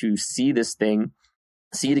action was to see this thing,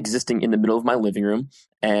 see it existing in the middle of my living room,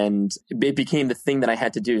 and it became the thing that I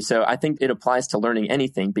had to do. So I think it applies to learning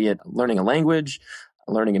anything, be it learning a language,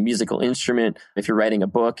 learning a musical instrument. If you're writing a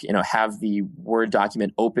book, have the Word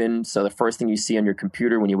document open. So the first thing you see on your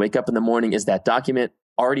computer when you wake up in the morning is that document.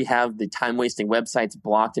 Already have the time-wasting websites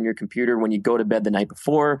blocked in your computer when you go to bed the night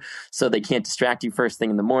before, so they can't distract you first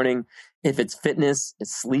thing in the morning. If it's fitness,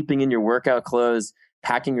 it's sleeping in your workout clothes,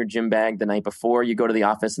 packing your gym bag the night before you go to the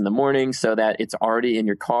office in the morning so that it's already in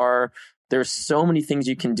your car. There's so many things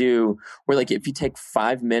you can do where, like, if you take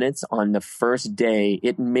 5 minutes on the first day,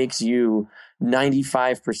 it makes you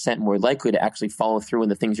 95% more likely to actually follow through in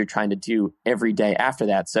the things you're trying to do every day after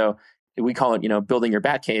that. So we call it, building your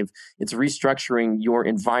bat cave. It's restructuring your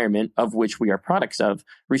environment, of which we are products of,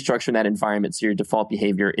 restructuring that environment so your default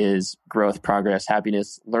behavior is growth, progress,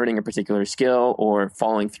 happiness, learning a particular skill, or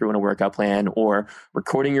following through on a workout plan, or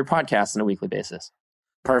recording your podcast on a weekly basis.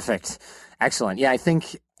 Perfect. Excellent. Yeah, I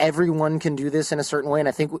think everyone can do this in a certain way. And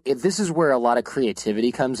I think this is where a lot of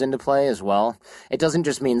creativity comes into play as well. It doesn't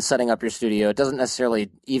just mean setting up your studio. It doesn't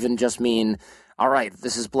necessarily even just mean, all right,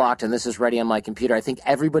 this is blocked and this is ready on my computer. I think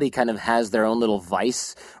everybody kind of has their own little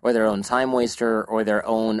vice or their own time waster or their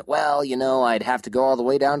own, I'd have to go all the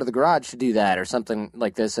way down to the garage to do that or something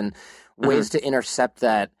like this. And ways to intercept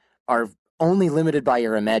that are only limited by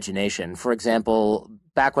your imagination. For example,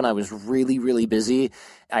 back when I was really, really busy,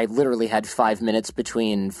 I literally had 5 minutes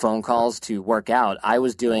between phone calls to work out. I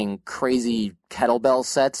was doing crazy kettlebell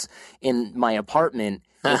sets in my apartment,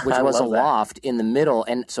 which was a loft in the middle.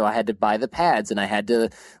 And so I had to buy the pads and I had to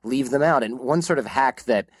leave them out. And one sort of hack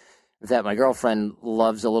that my girlfriend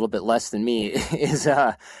loves a little bit less than me is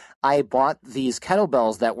I bought these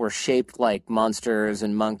kettlebells that were shaped like monsters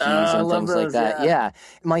and monkeys and things those, like that. Yeah.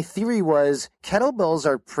 My theory was kettlebells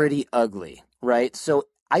are pretty ugly, right? So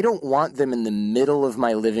I don't want them in the middle of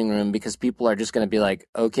my living room because people are just going to be like,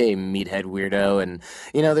 okay, meathead weirdo. And,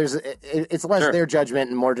 it's less their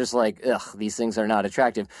judgment and more just like, ugh, these things are not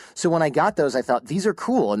attractive. So when I got those, I thought these are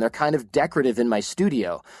cool and they're kind of decorative in my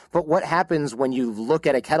studio. But what happens when you look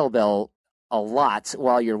at a kettlebell a lot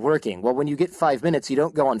while you're working? Well, when you get 5 minutes, you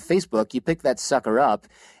don't go on Facebook. You pick that sucker up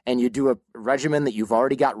and you do a regimen that you've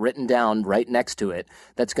already got written down right next to it.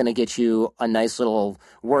 That's going to get you a nice little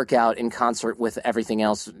workout in concert with everything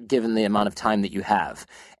else, given the amount of time that you have.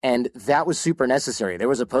 And that was super necessary. There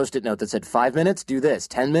was a Post-it note that said 5 minutes, do this,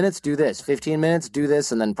 10 minutes, do this, 15 minutes, do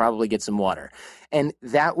this, and then probably get some water. And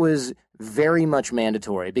that was very much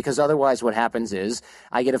mandatory because otherwise what happens is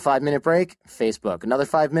I get a 5-minute break, Facebook, another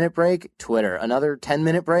 5-minute break, Twitter, another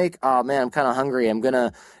 10-minute break. Oh man, I'm kind of hungry. I'm going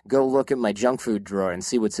to go look at my junk food drawer and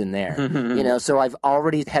see what's in there. So I've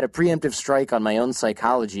already had a preemptive strike on my own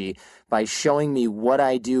psychology by showing me what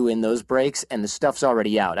I do in those breaks, and the stuff's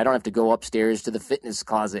already out. I don't have to go upstairs to the fitness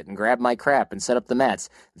closet and grab my crap and set up the mats.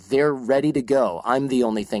 They're ready to go. I'm the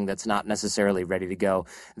only thing that's not necessarily ready to go.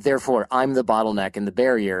 Therefore, I'm the bottleneck and the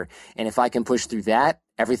barrier, and if I can push through that,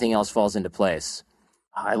 everything else falls into place.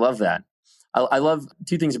 I love that. I love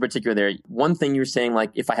two things in particular there. One thing you're saying,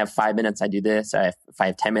 like, if I have 5 minutes, I do this. If I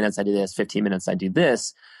have 10 minutes, I do this. 15 minutes, I do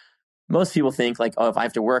this. Most people think like, oh, if I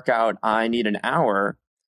have to work out, I need an hour.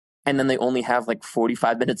 And then they only have like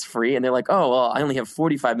 45 minutes free. And they're like, oh, well, I only have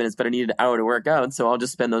 45 minutes, but I need an hour to work out. So I'll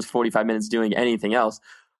just spend those 45 minutes doing anything else.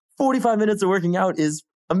 45 minutes of working out is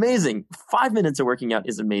amazing. 5 minutes of working out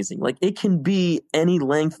is amazing. Like, it can be any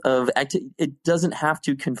length of activity. It doesn't have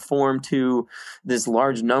to conform to this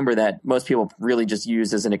large number that most people really just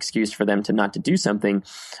use as an excuse for them to not to do something.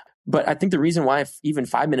 But I think the reason why even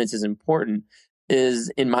 5 minutes is important is,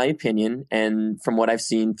 in my opinion, and from what I've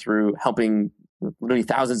seen through helping literally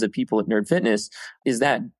thousands of people at Nerd Fitness, is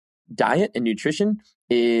that diet and nutrition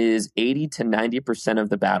is 80 to 90% of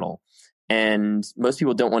the battle. And most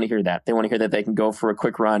people don't want to hear that. They want to hear that they can go for a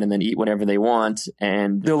quick run and then eat whatever they want,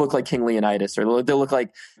 and they'll look like King Leonidas, or they'll look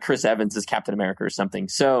like Chris Evans as Captain America or something.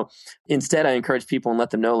 So instead, I encourage people and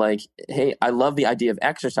let them know, like, hey, I love the idea of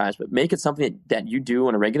exercise, but make it something that you do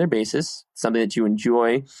on a regular basis, something that you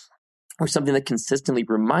enjoy, or something that consistently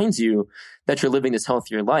reminds you that you're living this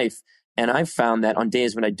healthier life. And I've found that on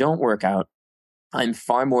days when I don't work out, I'm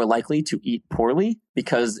far more likely to eat poorly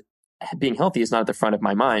because being healthy is not at the front of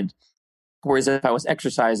my mind. Whereas if I was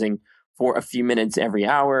exercising for a few minutes every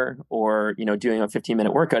hour, or, doing a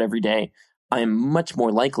 15-minute workout every day, I am much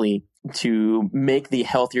more likely to make the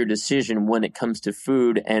healthier decision when it comes to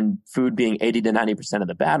food, and food being 80 to 90% of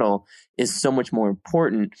the battle is so much more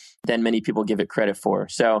important than many people give it credit for.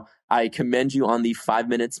 So I commend you on the 5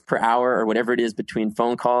 minutes per hour or whatever it is between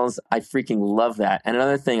phone calls. I freaking love that. And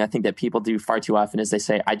another thing I think that people do far too often is they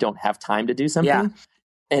say, I don't have time to do something. Yeah.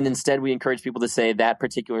 And instead, we encourage people to say that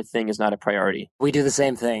particular thing is not a priority. We do the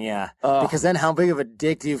same thing, yeah. Because then how big of a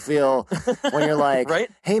dick do you feel when you're like, right?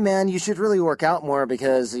 Hey, man, you should really work out more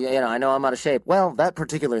because, I know I'm out of shape. Well, that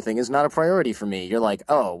particular thing is not a priority for me. You're like,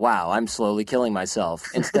 oh, wow, I'm slowly killing myself.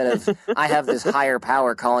 Instead of, I have this higher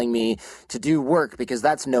power calling me to do work because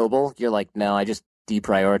that's noble. You're like, no, I just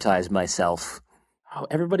deprioritize myself. Oh,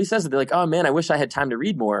 everybody says it. They're like, oh man, I wish I had time to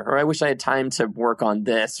read more, or I wish I had time to work on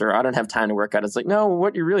this, or I don't have time to work out. It's like, no,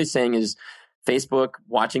 what you're really saying is Facebook,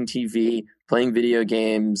 watching TV, playing video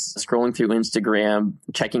games, scrolling through Instagram,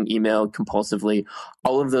 checking email compulsively.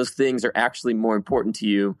 All of those things are actually more important to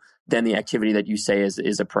you than the activity that you say is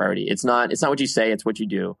a priority. It's not what you say, it's what you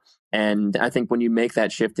do. And I think when you make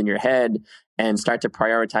that shift in your head and start to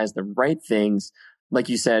prioritize the right things, like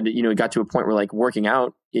you said, it got to a point where like working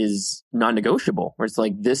out is non-negotiable, where it's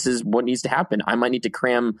like, this is what needs to happen. I might need to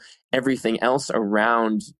cram everything else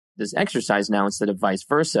around this exercise now instead of vice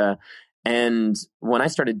versa. And when I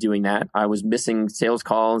started doing that, I was missing sales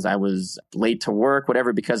calls. I was late to work,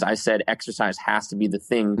 whatever, because I said exercise has to be the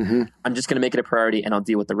thing. Mm-hmm. I'm just going to make it a priority and I'll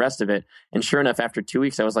deal with the rest of it. And sure enough, after 2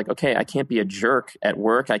 weeks, I was like, okay, I can't be a jerk at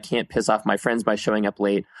work. I can't piss off my friends by showing up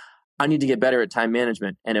late. I need to get better at time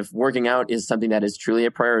management. And if working out is something that is truly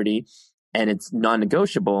a priority and it's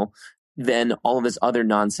non-negotiable, then all of this other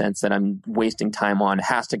nonsense that I'm wasting time on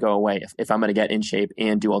has to go away if I'm going to get in shape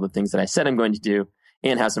and do all the things that I said I'm going to do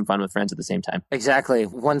and have some fun with friends at the same time. Exactly.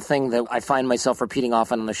 One thing that I find myself repeating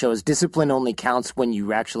often on the show is discipline only counts when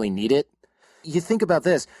you actually need it. You think about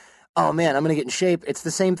this. Oh man, I'm going to get in shape. It's the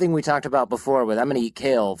same thing we talked about before with I'm going to eat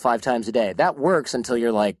kale 5 times a day. That works until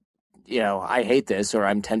you're like, I hate this, or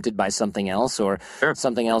I'm tempted by something else, or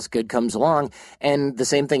something else good comes along. And the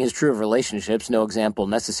same thing is true of relationships. No example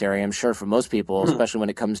necessary, I'm sure, for most people, especially when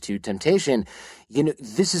it comes to temptation.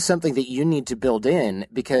 This is something that you need to build in,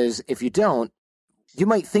 because if you don't, you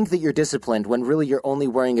might think that you're disciplined when really you're only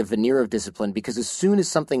wearing a veneer of discipline, because as soon as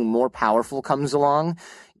something more powerful comes along,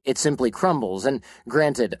 it simply crumbles. And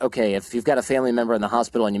granted, okay, if you've got a family member in the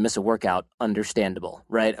hospital and you miss a workout, understandable,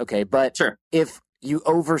 right? Okay, but if you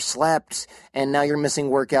overslept and now you're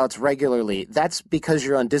missing workouts regularly, that's because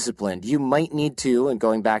you're undisciplined. You might need to, and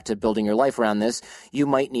going back to building your life around this, you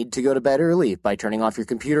might need to go to bed early by turning off your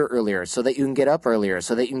computer earlier so that you can get up earlier,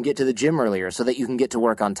 so that you can get to the gym earlier, so that you can get to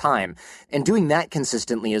work on time. And doing that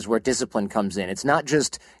consistently is where discipline comes in. It's not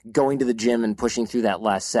just going to the gym and pushing through that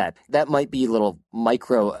last set. That might be little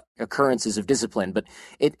micro occurrences of discipline, but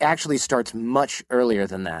it actually starts much earlier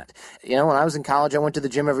than that. When I was in college, I went to the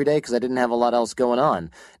gym every day because I didn't have a lot else going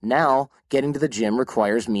on. Now, getting to the gym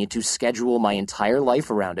requires me to schedule my entire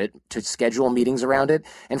life around it, to schedule meetings around it,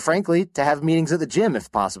 and frankly, to have meetings at the gym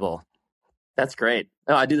if possible. That's great.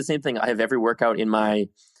 No, I do the same thing. I have every workout in my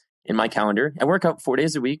calendar. I work out 4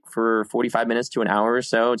 days a week for 45 minutes to an hour or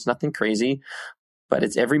so. It's nothing crazy, but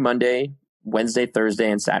it's every Monday, Wednesday,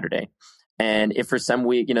 Thursday, and Saturday. And if for some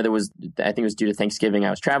week, I think it was due to Thanksgiving, I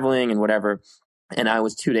was traveling and whatever, and I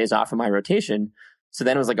was 2 days off of my rotation. So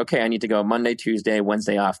then it was like, okay, I need to go Monday, Tuesday,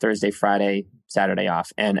 Wednesday off, Thursday, Friday, Saturday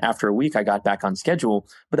off. And after a week, I got back on schedule.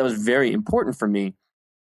 But that was very important for me,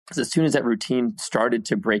 because as soon as that routine started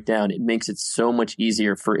to break down, it makes it so much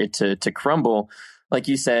easier for it to crumble. Like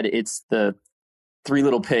you said, it's the 3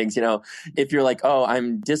 little pigs. If you're like, oh,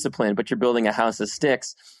 I'm disciplined, but you're building a house of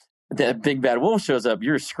sticks, that big bad wolf shows up,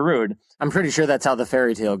 you're screwed. I'm pretty sure that's how the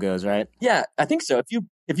fairy tale goes, right? Yeah, I think so.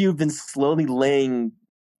 If you've been slowly laying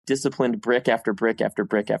disciplined brick after brick after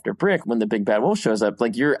brick after brick, when the big bad wolf shows up,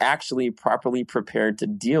 like, you're actually properly prepared to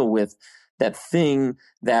deal with that thing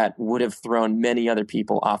that would have thrown many other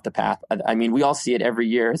people off the path. I mean, we all see it every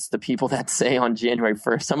year. It's the people that say on January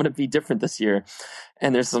 1st, I'm going to be different this year.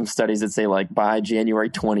 And there's some studies that say like by January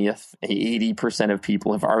 20th, 80% of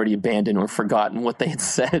people have already abandoned or forgotten what they had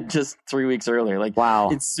said just 3 weeks earlier. Like, wow,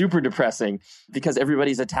 it's super depressing because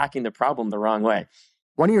everybody's attacking the problem the wrong way.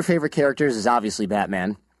 One of your favorite characters is obviously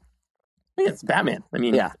Batman. It's Batman. I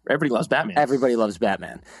mean, yeah. Everybody loves Batman. Everybody loves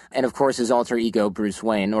Batman. And of course, his alter ego, Bruce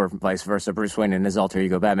Wayne, or vice versa, Bruce Wayne and his alter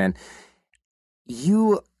ego, Batman.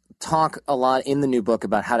 You talk a lot in the new book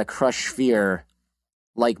about how to crush fear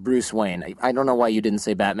like Bruce Wayne. I don't know why you didn't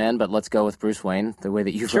say Batman, but let's go with Bruce Wayne, the way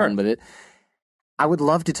that you've run with it. I would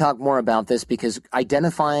love to talk more about this because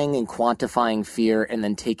identifying and quantifying fear and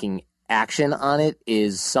then taking action on it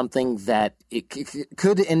is something that it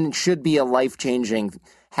could and should be a life-changing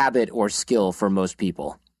habit or skill for most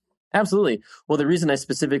people. Absolutely. Well, the reason I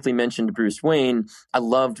specifically mentioned Bruce Wayne, I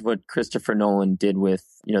loved what Christopher Nolan did with,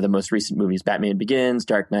 the most recent movies, Batman Begins,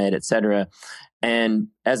 Dark Knight, etc. And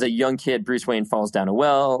as a young kid, Bruce Wayne falls down a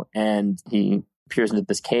well and he peers into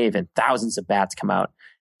this cave and thousands of bats come out,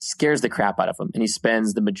 scares the crap out of him. And he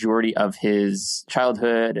spends the majority of his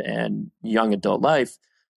childhood and young adult life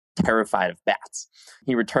terrified of bats.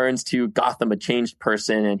 He returns to Gotham a changed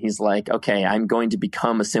person and he's like, okay, I'm going to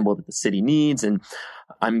become a symbol that the city needs and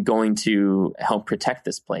I'm going to help protect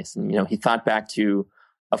this place. And, he thought back to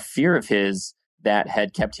a fear of his that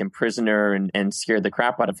had kept him prisoner and scared the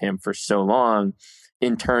crap out of him for so long,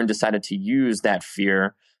 in turn decided to use that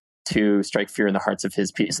fear to strike fear in the hearts of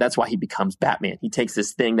his people. So that's why he becomes Batman. He takes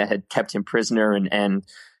this thing that had kept him prisoner and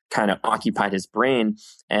kind of occupied his brain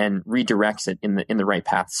and redirects it in the right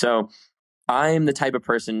path. So I'm the type of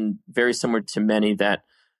person very similar to many that,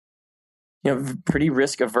 pretty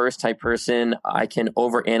risk averse type person. I can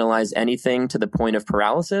overanalyze anything to the point of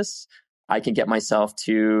paralysis. I can get myself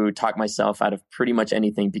to talk myself out of pretty much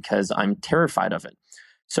anything because I'm terrified of it.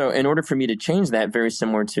 So in order for me to change that, very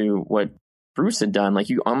similar to what Bruce had done, like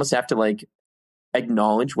you almost have to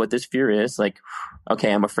acknowledge what this fear is. Like,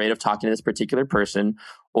 okay, I'm afraid of talking to this particular person,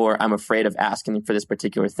 or I'm afraid of asking for this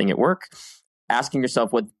particular thing at work. Asking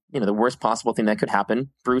yourself what, the worst possible thing that could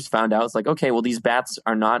happen. Bruce found out, it's like, okay, well, these bats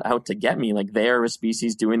are not out to get me. Like, they are a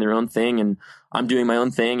species doing their own thing and I'm doing my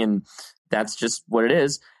own thing. And that's just what it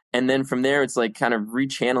is. And then from there, it's like kind of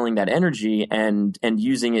rechanneling that energy and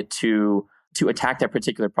using it to attack that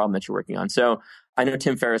particular problem that you're working on. So I know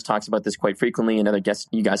Tim Ferriss talks about this quite frequently and other guests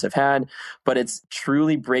you guys have had, but it's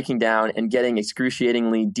truly breaking down and getting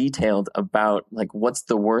excruciatingly detailed about what's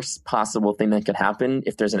the worst possible thing that could happen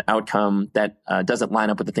if there's an outcome that doesn't line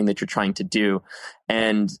up with the thing that you're trying to do.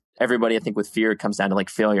 And everybody, I think with fear, it comes down to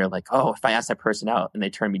failure. Oh, if I ask that person out and they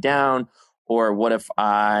turn me down, or what if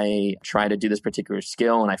I try to do this particular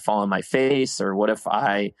skill and I fall on my face, or what if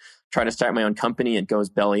I try to start my own company and it goes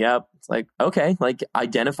belly up. It's okay,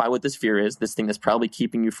 identify what this fear is, this thing that's probably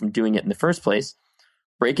keeping you from doing it in the first place,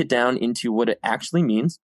 break it down into what it actually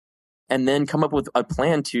means, and then come up with a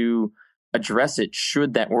plan to address it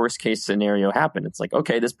should that worst case scenario happen. It's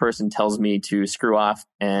okay, this person tells me to screw off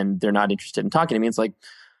and they're not interested in talking to me. It's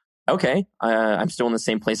okay, I'm still in the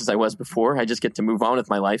same place as I was before. I just get to move on with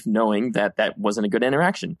my life knowing that that wasn't a good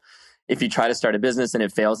interaction. If you try to start a business and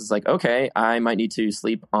it fails, it's okay, I might need to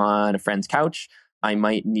sleep on a friend's couch. I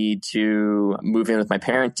might need to move in with my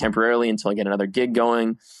parent temporarily until I get another gig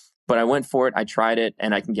going. But I went for it, I tried it,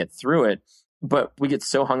 and I can get through it. But we get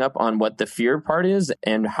so hung up on what the fear part is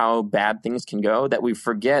and how bad things can go that we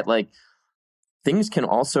forget, things can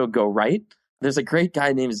also go right. There's a great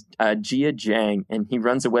guy named Jia Zhang, and he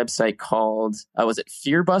runs a website called, was it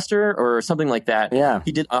Fearbuster or something like that? Yeah.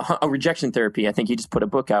 He did a rejection therapy. I think he just put a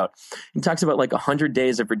book out. He talks about 100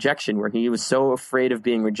 days of rejection where he was so afraid of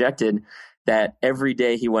being rejected that every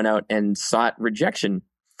day he went out and sought rejection.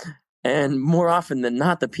 And more often than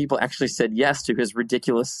not, the people actually said yes to his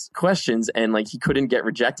ridiculous questions, and he couldn't get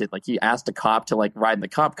rejected. He asked a cop to ride in the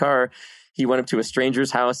cop car. He went up to a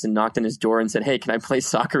stranger's house and knocked on his door and said, hey, can I play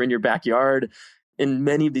soccer in your backyard? In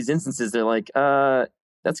many of these instances, they're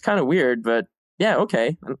that's kind of weird, but yeah,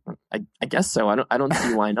 okay. I guess so. I don't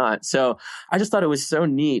see why not. So I just thought it was so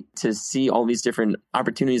neat to see all these different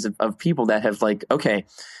opportunities of people that have okay,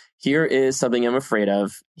 here is something I'm afraid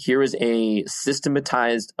of. Here is a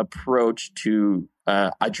systematized approach to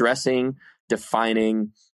addressing,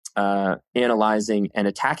 defining, analyzing, and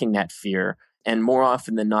attacking that fear. And more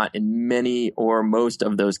often than not, in many or most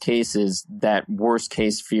of those cases, that worst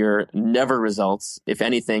case fear never results. If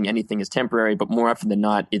anything is temporary, but more often than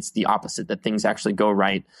not, it's the opposite, that things actually go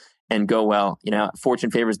right and go well. Fortune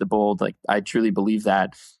favors the bold. Like, I truly believe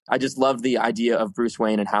that. I just love the idea of Bruce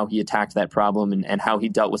Wayne and how he attacked that problem and how he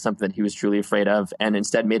dealt with something that he was truly afraid of and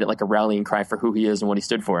instead made it like a rallying cry for who he is and what he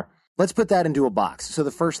stood for. Let's put that into a box. So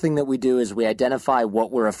the first thing that we do is we identify what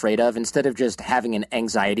we're afraid of. Instead of just having an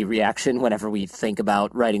anxiety reaction whenever we think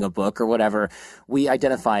about writing a book or whatever, we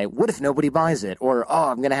identify, what if nobody buys it? Or,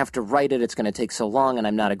 I'm going to have to write it. It's going to take so long and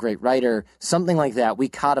I'm not a great writer. Something like that. We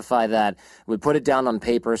codify that. We put it down on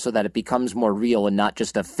paper so that it becomes more real and not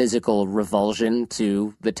just a physical revulsion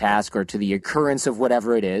to the task or to the occurrence of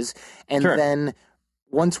whatever it is. And then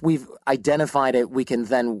once we've identified it, we can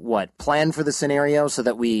then, plan for the scenario so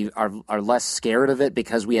that we are less scared of it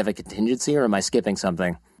because we have a contingency, or am I skipping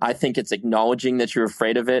something? I think it's acknowledging that you're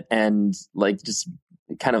afraid of it and just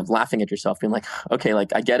kind of laughing at yourself, being like, okay,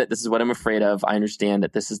 I get it. This is what I'm afraid of. I understand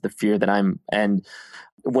that this is the fear that and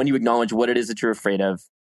when you acknowledge what it is that you're afraid of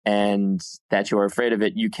and that you're afraid of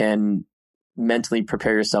it, you can mentally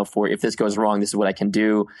prepare yourself for, if this goes wrong, this is what I can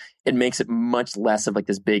do. It makes it much less of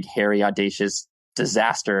this big, hairy, audacious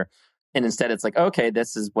disaster, and instead it's okay,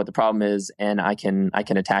 this is what the problem is and I can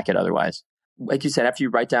attack it otherwise. Like you said, after you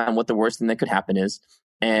write down what the worst thing that could happen is,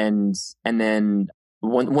 and then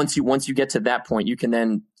once you get to that point, you can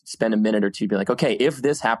then spend a minute or two be like, okay, if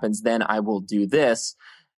this happens, then I will do this.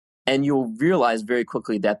 And you'll realize very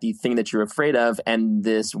quickly that the thing that you're afraid of and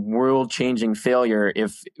this world-changing failure,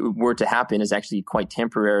 if it were to happen, is actually quite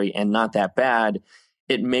temporary and not that bad.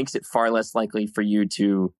 It makes it far less likely for you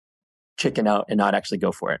to chicken out and not actually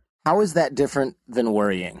go for it. How is that different than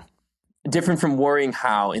worrying? Different from worrying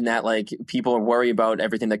how? In that, people worry about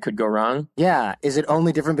everything that could go wrong? Yeah. Is it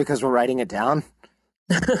only different because we're writing it down?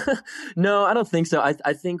 No, I don't think so.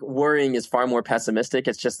 I think worrying is far more pessimistic.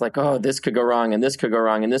 It's just this could go wrong and this could go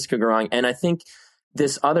wrong and this could go wrong. And I think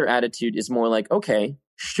this other attitude is more okay,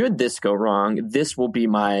 should this go wrong, this will be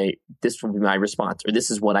my response, or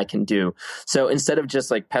this is what I can do. So instead of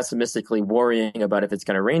just pessimistically worrying about if it's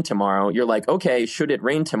going to rain tomorrow, you're okay, should it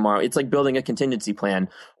rain tomorrow? It's like building a contingency plan,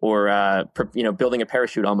 or building a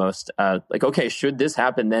parachute almost. Okay, should this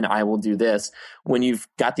happen, then I will do this. When you've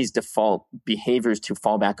got these default behaviors to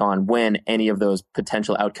fall back on when any of those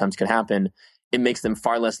potential outcomes could happen, it makes them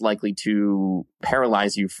far less likely to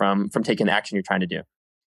paralyze you from taking the action you're trying to do.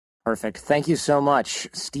 Perfect. Thank you so much.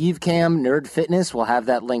 Steve Kamb, Nerd Fitness. We'll have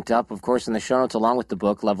that linked up, of course, in the show notes, along with the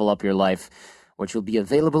book, Level Up Your Life, which will be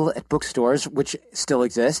available at bookstores, which still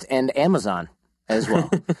exist, and Amazon as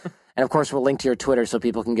well. And, of course, we'll link to your Twitter so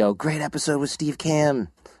people can go, great episode with Steve Kamb,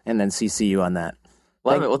 and then CC you on that.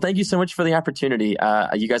 Love it. Well, thank you so much for the opportunity.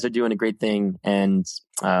 You guys are doing a great thing, and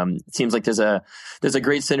it seems like there's a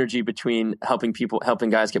great synergy between helping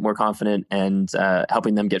guys get more confident and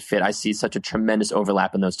helping them get fit. I see such a tremendous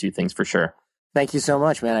overlap in those two things for sure. Thank you so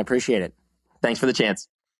much, man. I appreciate it. Thanks for the chance.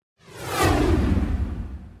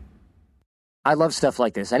 I love stuff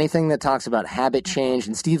like this. Anything that talks about habit change,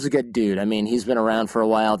 and Steve's a good dude. I mean, he's been around for a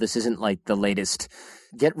while. This isn't the latest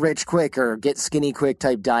get rich quick or get skinny quick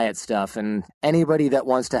type diet stuff. And anybody that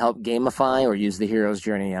wants to help gamify or use the hero's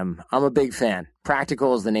journey, I'm a big fan.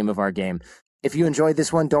 Practical is the name of our game. If you enjoyed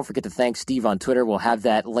this one, don't forget to thank Steve on Twitter. We'll have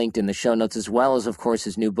that linked in the show notes, as well as, of course,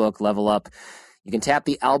 his new book, Level Up. You can tap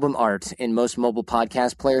the album art in most mobile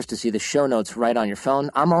podcast players to see the show notes right on your phone.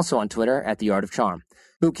 I'm also on Twitter at The Art of Charm.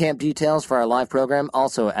 Boot camp details for our live program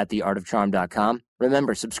also at theartofcharm.com.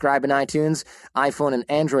 Remember, subscribe in iTunes, iPhone and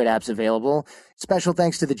Android apps available. Special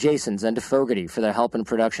thanks to the Jasons and to Fogarty for their help in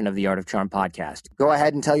production of the Art of Charm podcast. Go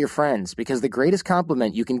ahead and tell your friends, because the greatest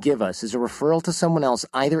compliment you can give us is a referral to someone else,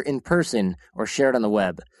 either in person or shared on the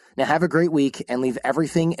web. Now have a great week and leave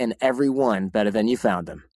everything and everyone better than you found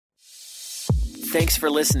them. Thanks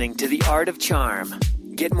for listening to The Art of Charm.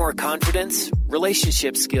 Get more confidence,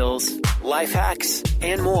 relationship skills, life hacks,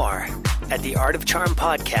 and more at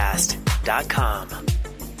theartofcharmpodcast.com.